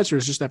 maybe the answer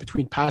is just that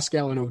between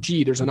Pascal and OG,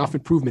 there's enough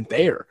improvement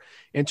there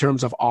in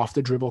terms of off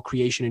the dribble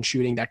creation and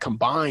shooting that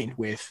combined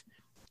with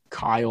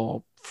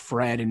Kyle,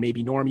 Fred, and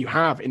maybe Norm, you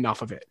have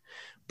enough of it.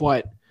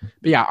 But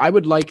yeah, I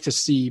would like to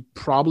see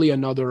probably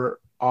another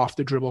off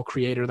the dribble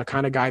creator, the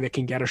kind of guy that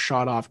can get a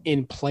shot off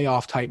in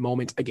playoff type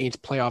moments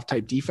against playoff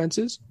type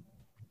defenses.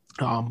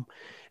 And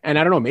I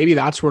don't know, maybe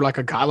that's where like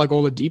a guy like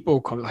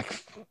Oladipo comes,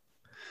 like,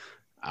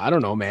 I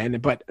don't know, man,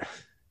 but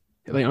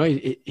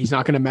he's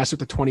not going to mess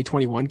with the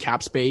 2021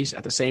 cap space.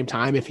 At the same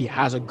time, if he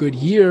has a good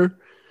year,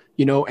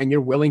 and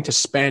you're willing to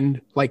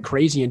spend like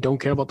crazy and don't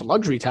care about the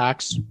luxury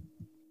tax,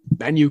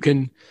 then you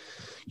can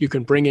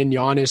bring in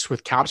Giannis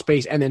with cap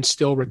space and then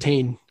still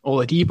retain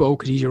Oladipo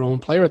because he's your own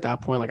player at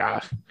that point.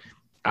 Like,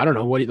 I don't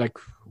know. What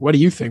do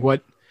you think?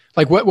 What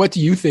do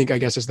you think, I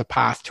guess, is the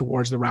path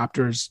towards the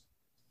Raptors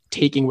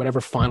taking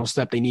whatever final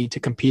step they need to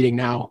competing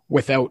now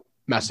without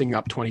messing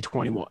up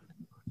 2021?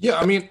 Yeah,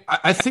 I mean,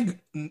 I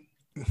think,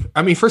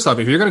 first off,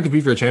 if you're going to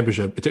compete for a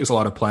championship, it takes a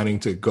lot of planning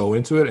to go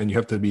into it, and you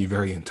have to be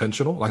very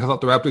intentional. Like, I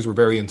thought the Raptors were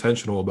very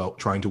intentional about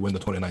trying to win the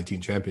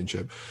 2019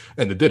 championship,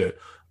 and they did it.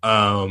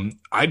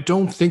 I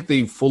don't think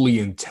they fully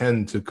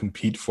intend to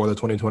compete for the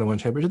 2021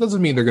 championship. It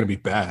doesn't mean they're going to be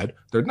bad.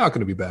 They're not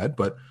going to be bad,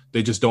 but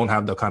they just don't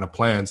have the kind of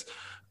plans.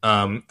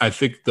 I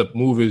think the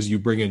move is you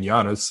bring in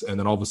Giannis, and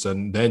then all of a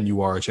sudden, then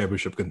you are a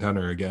championship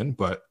contender again.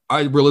 But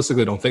I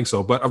realistically don't think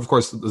so. But of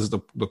course, this is the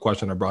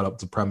question I brought up,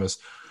 the premise.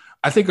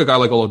 I think a guy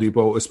like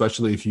Oladipo,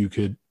 especially if you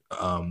could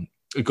go.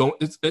 So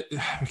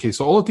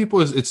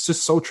Oladipo it's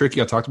just so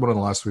tricky. I talked about it on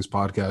the last week's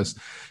podcast.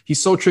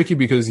 He's so tricky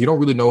because you don't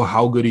really know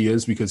how good he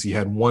is because he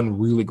had one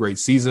really great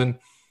season.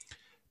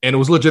 And it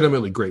was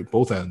legitimately great,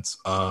 both ends.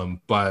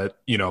 But,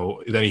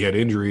 then he had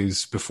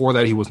injuries. Before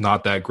that, he was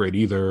not that great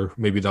either.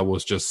 Maybe that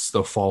was just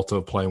the fault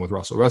of playing with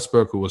Russell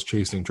Westbrook, who was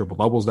chasing triple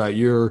doubles that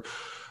year.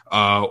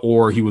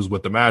 Or he was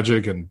with the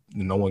Magic and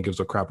no one gives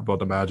a crap about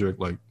the Magic.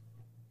 Like,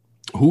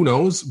 who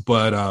knows?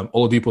 But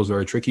Oladipo is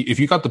very tricky. If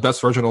you got the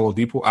best version of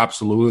Oladipo,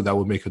 absolutely, that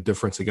would make a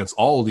difference against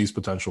all of these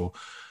potential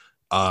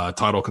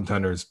title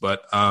contenders.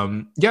 But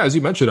as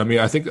you mentioned, I mean,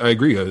 I think I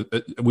agree.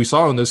 We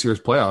saw in this year's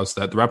playoffs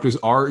that the Raptors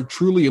are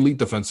truly elite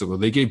defensively.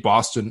 They gave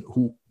Boston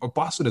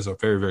is a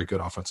very, very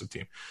good offensive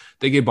team.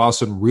 They gave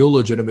Boston real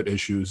legitimate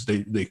issues.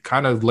 They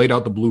kind of laid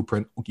out the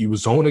blueprint. You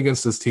zone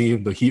against this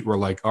team. The Heat were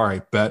like, all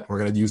right, bet we're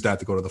going to use that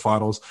to go to the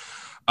finals.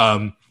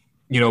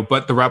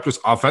 But the Raptors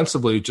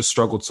offensively just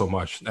struggled so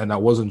much. And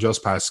that wasn't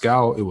just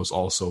Pascal. It was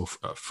also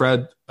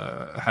Fred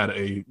had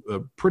a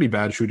pretty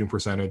bad shooting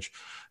percentage.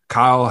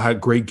 Kyle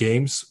had great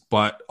games,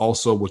 but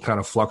also would kind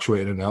of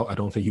fluctuate in and out. I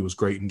don't think he was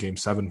great in Game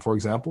 7, for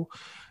example.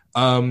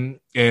 And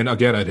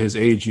again, at his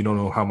age, you don't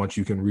know how much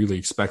you can really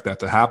expect that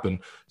to happen.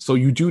 So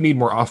you do need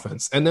more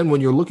offense. And then when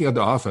you're looking at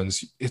the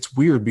offense, it's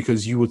weird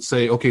because you would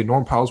say, okay,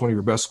 Norm Powell's one of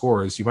your best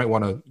scorers. You might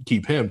want to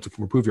keep him to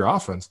improve your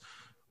offense.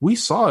 We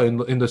saw in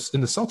the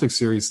Celtics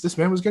series, this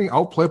man was getting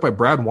outplayed by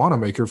Brad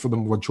Wanamaker for the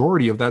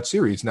majority of that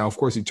series. Now, of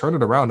course, he turned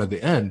it around at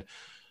the end,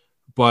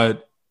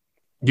 but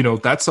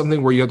that's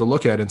something where you have to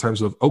look at in terms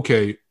of,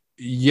 okay,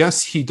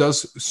 yes, he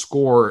does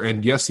score,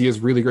 and yes, he is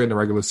really great in the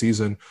regular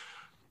season,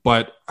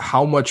 but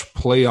how much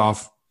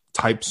playoff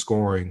type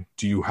scoring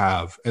do you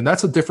have? And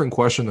that's a different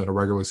question than a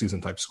regular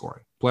season type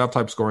scoring. Playoff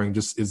type scoring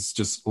is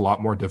just a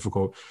lot more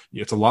difficult.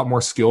 It's a lot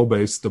more skill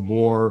based. The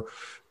more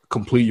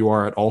complete you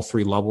are at all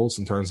three levels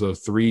in terms of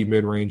 3,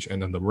 mid-range, and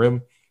then the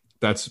rim,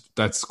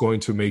 that's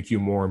going to make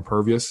you more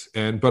impervious.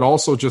 But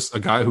also just a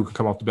guy who can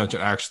come off the bench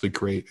and actually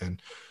create.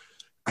 And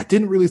I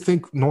didn't really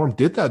think Norm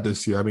did that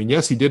this year. I mean,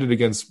 yes, he did it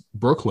against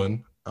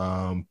Brooklyn,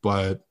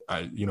 but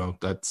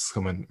that's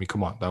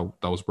come on,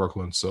 that was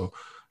Brooklyn. So,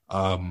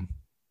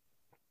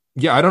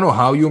 I don't know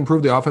how you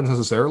improve the offense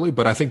necessarily,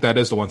 but I think that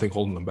is the one thing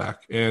holding them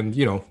back. And,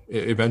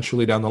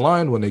 eventually down the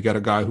line, when they get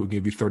a guy who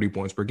give you 30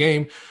 points per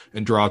game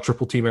and draw a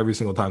triple team every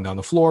single time down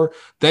the floor,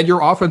 then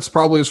your offense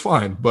probably is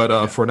fine.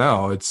 But for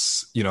now,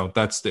 it's,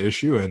 that's the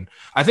issue. And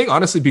I think,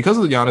 honestly, because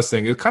of the Giannis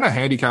thing, it kind of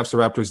handicaps the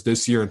Raptors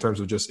this year in terms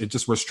of it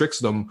just restricts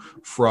them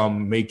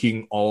from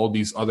making all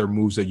these other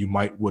moves that you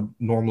would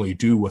normally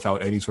do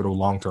without any sort of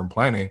long-term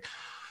planning.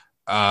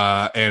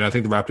 And I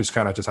think the Raptors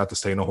kind of just have to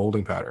stay in a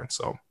holding pattern.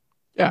 So.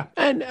 Yeah,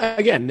 and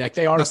again, Nick,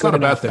 they are. That's not a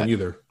bad thing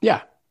either.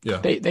 Yeah.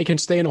 They can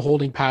stay in a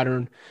holding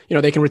pattern.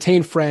 They can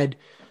retain Fred,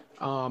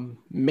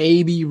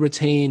 maybe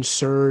retain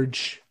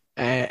Serge,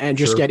 and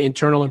just get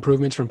internal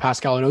improvements from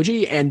Pascal and OG,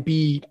 and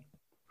be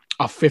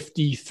a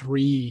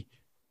 53,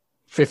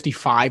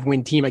 55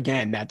 win team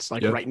again. That's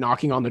right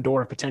knocking on the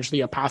door of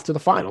potentially a path to the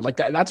final. Like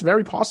that. That's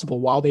very possible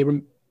while they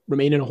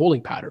remain in a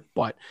holding pattern.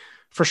 But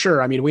for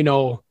sure, I mean, we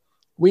know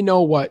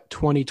what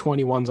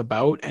 2021's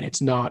about, and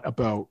it's not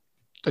about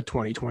the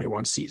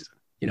 2021 season,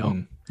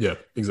 Yeah,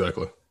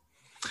 exactly.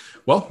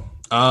 Well,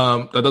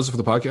 that does it for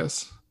the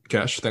podcast.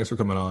 Cash, thanks for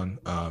coming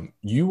on.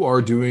 You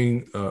are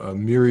doing a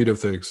myriad of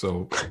things,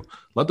 so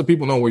let the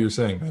people know what you're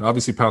saying, man.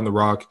 Obviously, Pound the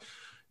Rock.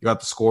 You got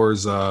the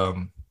Scores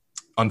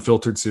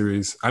Unfiltered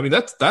series. I mean,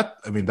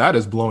 that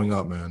is blowing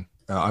up, man.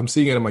 I'm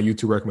seeing it in my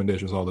YouTube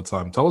recommendations all the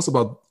time. Tell us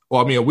about.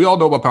 Well, I mean, we all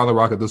know about Pound the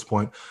Rock at this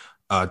point.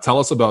 Tell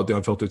us about the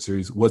Unfiltered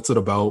series. What's it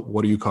about?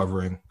 What are you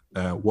covering?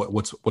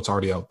 What's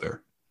already out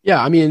there? Yeah,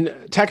 I mean,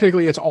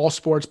 technically it's all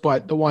sports,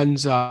 but the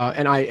ones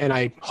and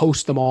I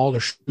host them all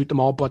or shoot them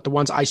all, but the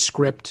ones I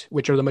script,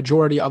 which are the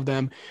majority of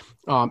them,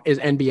 is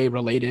NBA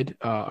related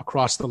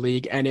across the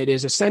league, and it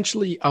is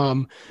essentially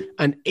an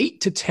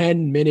 8 to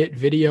 10 minute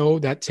video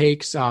that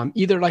takes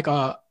either like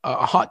a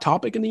hot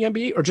topic in the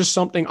NBA or just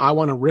something I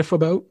want to riff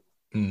about.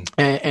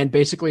 And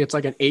basically it's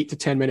like an 8 to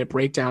 10 minute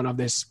breakdown of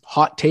this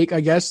hot take, I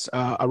guess,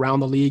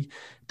 around the league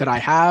that I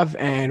have,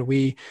 and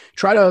we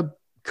try to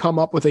come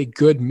up with a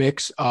good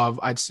mix of,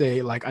 I'd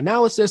say, like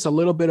analysis, a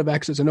little bit of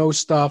X's and O's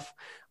stuff,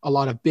 a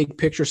lot of big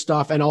picture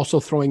stuff, and also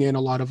throwing in a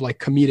lot of like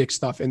comedic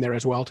stuff in there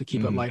as well to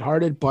keep it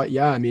lighthearted. But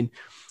yeah, I mean,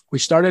 we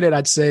started it,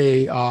 I'd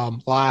say,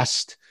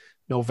 last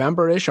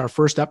November-ish. Our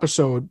first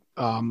episode,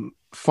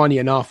 funny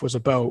enough, was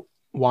about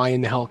why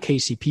in the hell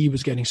KCP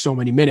was getting so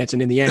many minutes.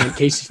 And in the end,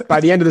 by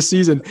the end of the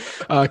season,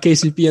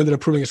 KCP ended up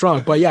proving us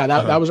wrong. But yeah,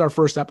 that was our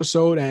first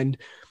episode. And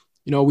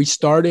we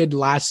started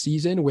last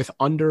season with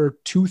under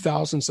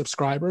 2,000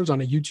 subscribers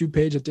on a YouTube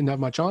page that didn't have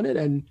much on it.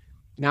 And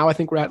now I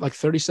think we're at like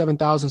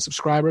 37,000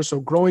 subscribers. So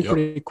growing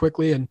pretty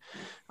quickly. And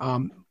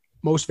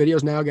most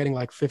videos now getting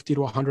like 50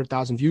 to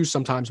 100,000 views,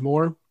 sometimes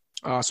more.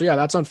 So yeah,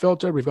 that's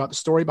Unfiltered. We've got the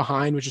story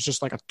behind, which is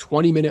just like a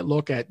 20-minute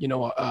look at,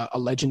 a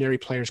legendary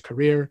player's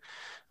career.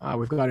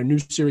 We've got a new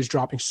series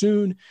dropping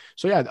soon.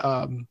 So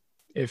yeah,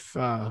 if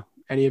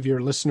any of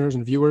your listeners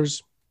and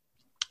viewers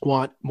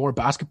want more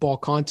basketball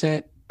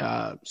content,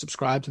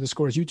 subscribe to the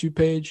Scores YouTube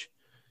page,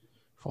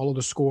 follow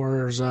the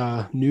Scores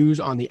news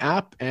on the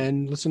app,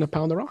 and listen to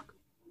Pound the Rock.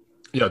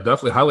 Yeah,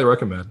 definitely highly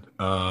recommend.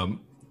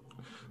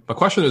 My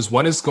question is,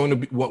 when are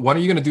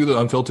you going to do the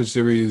Unfiltered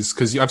series?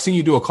 Because I've seen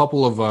you do a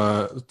couple of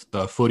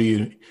the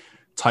footy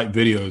type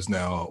videos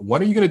now.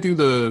 When are you going to do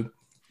the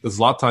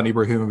Zlatan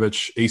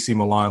Ibrahimovic AC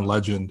Milan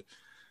legend?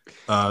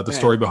 The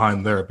story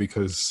behind there,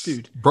 because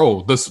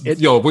bro, we're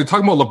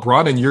talking about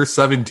LeBron in year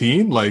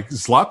 17, like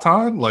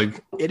Zlatan,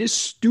 like it is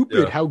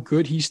stupid how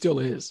good he still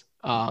is.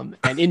 And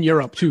in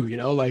Europe too,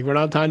 like we're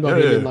not talking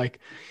about him in like.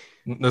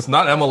 It's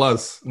not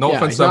MLS. No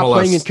offense to MLS. He's not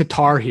playing in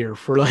Qatar here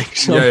for like.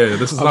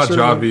 This is not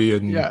Javi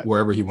and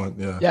wherever he went.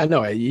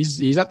 No,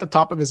 he's at the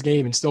top of his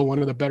game and still one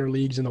of the better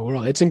leagues in the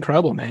world. It's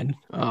incredible, man.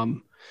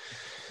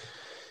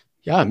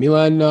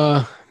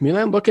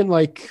 Milan looking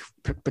like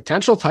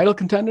potential title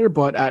contender,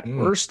 but at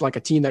worst, like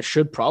a team that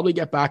should probably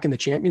get back in the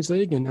Champions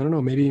League. And I don't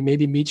know,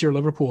 maybe meet your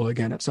Liverpool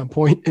again at some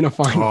point in a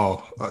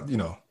final.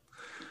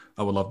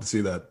 I would love to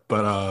see that,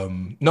 but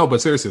no.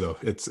 But seriously though,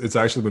 it's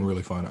actually been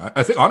really fun.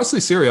 I think honestly,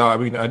 Serie A. I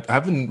mean, I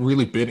haven't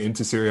really been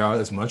into Serie A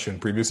as much in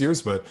previous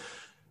years, but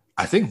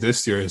I think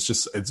this year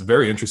it's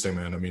very interesting,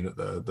 man. I mean,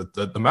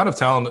 the amount of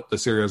talent that the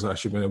Serie A has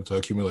actually been able to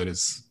accumulate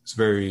is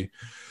very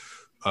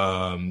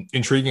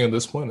intriguing at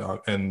this point.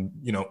 And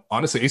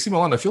honestly, AC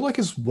Milan, I feel like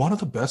is one of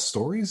the best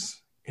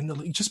stories in the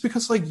league, just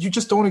because like you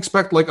just don't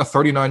expect like a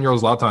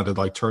 39-year-old Zlatan to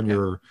like turn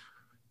your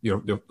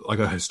like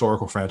a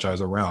historical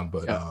franchise around,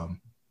 but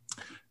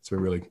it's been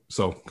really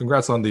so.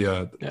 Congrats on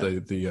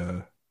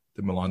the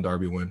Milan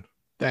derby win.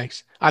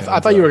 Thanks. I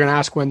thought you were going to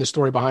ask when the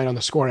story behind on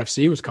the Score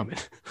FC was coming.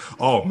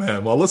 Oh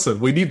man, well listen,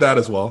 we need that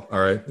as well. All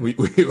right, we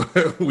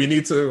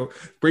need to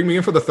bring me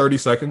in for the 30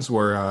 seconds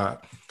where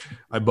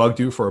I bugged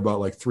you for about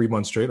like 3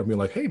 months straight. I'll be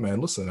like, hey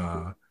man, listen,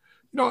 I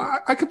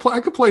could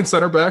play in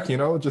center back.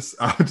 Just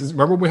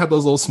remember when we had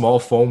those little small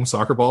foam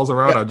soccer balls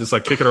around. I'd just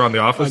like kick it around the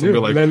office and be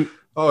like,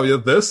 oh yeah,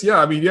 this, yeah.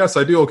 I mean, yes,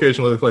 I do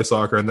occasionally play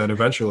soccer, and then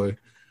eventually.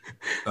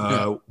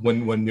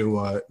 When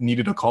you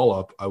needed a call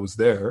up, I was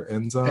there,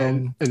 and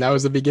that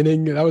was the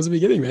beginning. That was the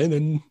beginning, man.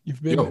 And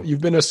you've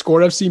been a Score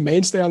FC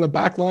mainstay on the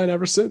back line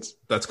ever since.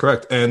 That's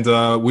correct. And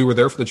we were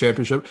there for the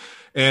championship.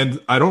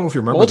 And I don't know if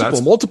you remember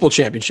multiple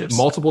championships.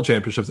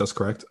 That's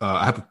correct.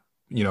 I have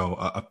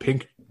a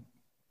pink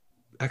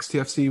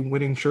XTFC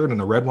winning shirt and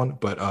a red one,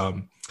 but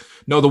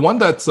no, the one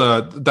that's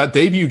that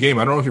debut game.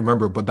 I don't know if you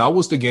remember, but that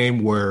was the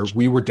game where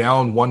we were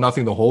down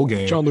 1-0 the whole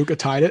game. Gianluca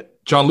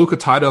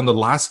tied it on the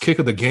last kick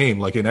of the game,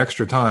 like in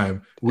extra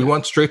time. We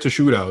went straight to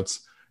shootouts,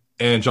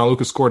 and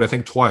Gianluca scored, I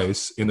think,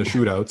 twice in the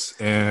shootouts.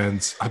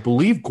 And I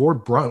believe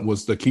Gord Brunt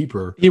was the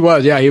keeper. He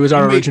was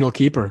our original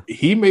keeper.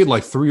 He made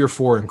like 3 or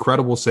 4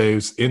 incredible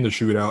saves in the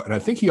shootout, and I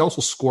think he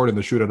also scored in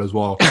the shootout as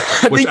well.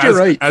 Which, you're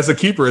right. As a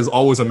keeper, is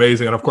always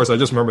amazing. And of course, I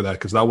just remember that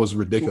because that was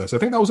ridiculous. I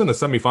think that was in the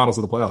semifinals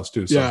of the playoffs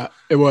too. So. Yeah,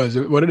 it was.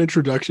 What an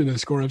introduction to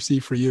Score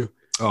FC for you.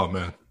 Oh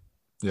man,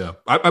 yeah.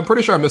 I'm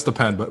pretty sure I missed the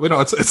pen, but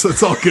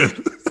it's all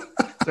good.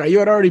 You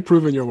had already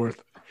proven your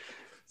worth.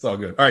 It's all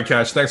good. All right,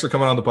 Cash, thanks for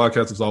coming on the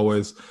podcast as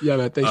always. Yeah,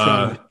 man. Thanks for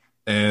having me.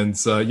 And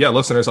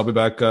listeners, I'll be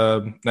back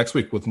next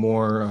week with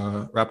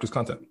more Raptors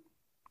content.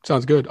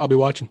 Sounds good. I'll be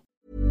watching.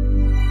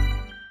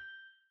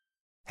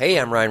 Hey,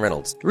 I'm Ryan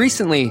Reynolds.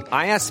 Recently,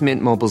 I asked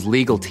Mint Mobile's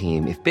legal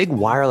team if big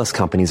wireless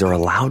companies are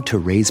allowed to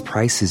raise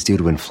prices due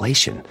to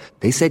inflation.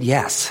 They said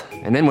yes.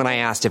 And then when I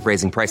asked if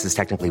raising prices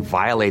technically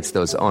violates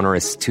those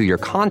onerous 2-year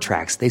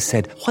contracts, they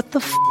said, what the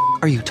f***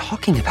 are you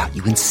talking about,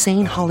 you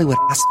insane Hollywood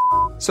ass f-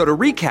 So to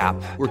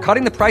recap, we're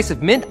cutting the price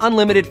of Mint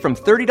Unlimited from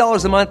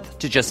 $30 a month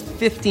to just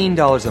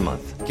 $15 a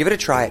month. Give it a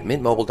try at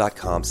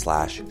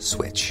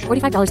mintmobile.com/switch.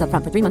 $45 up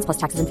front for 3 months plus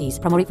taxes and fees.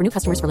 Promo rate for new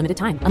customers for limited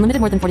time. Unlimited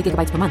more than 40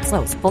 gigabytes per month.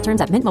 Slows full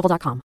terms at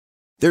mintmobile.com.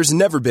 There's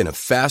never been a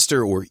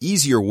faster or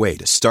easier way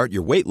to start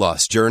your weight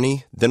loss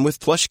journey than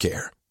with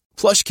PlushCare.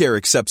 PlushCare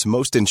accepts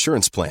most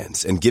insurance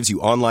plans and gives you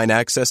online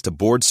access to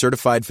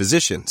board-certified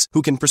physicians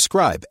who can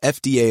prescribe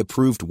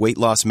FDA-approved weight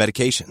loss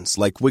medications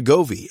like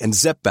Wegovy and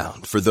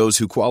Zepbound for those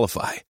who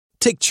qualify.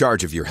 Take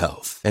charge of your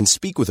health and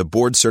speak with a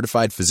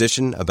board-certified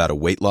physician about a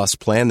weight loss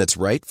plan that's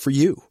right for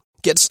you.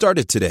 Get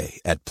started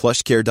today at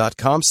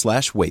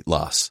plushcare.com/weight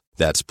loss.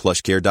 That's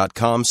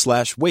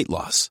plushcare.com/weight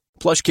loss.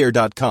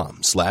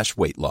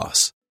 plushcare.com/weight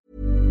loss.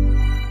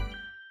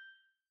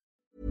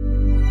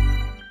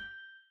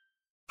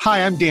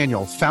 Hi, I'm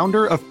Daniel,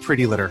 founder of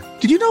Pretty Litter.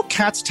 Did you know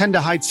cats tend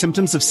to hide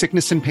symptoms of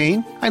sickness and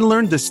pain? I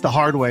learned this the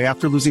hard way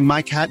after losing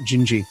my cat,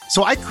 Gingy.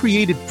 So I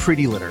created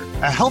Pretty Litter,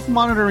 a health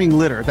monitoring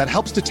litter that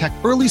helps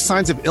detect early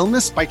signs of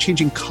illness by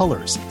changing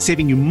colors,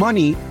 saving you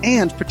money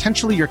and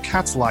potentially your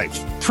cat's life.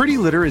 Pretty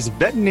Litter is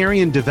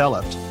veterinarian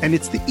developed, and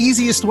it's the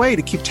easiest way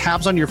to keep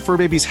tabs on your fur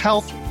baby's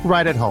health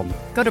right at home.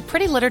 Go to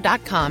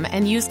prettylitter.com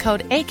and use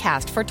code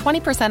ACAST for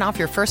 20% off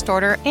your first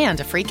order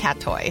and a free cat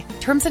toy.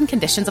 Terms and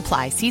conditions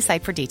apply. See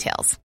site for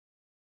details.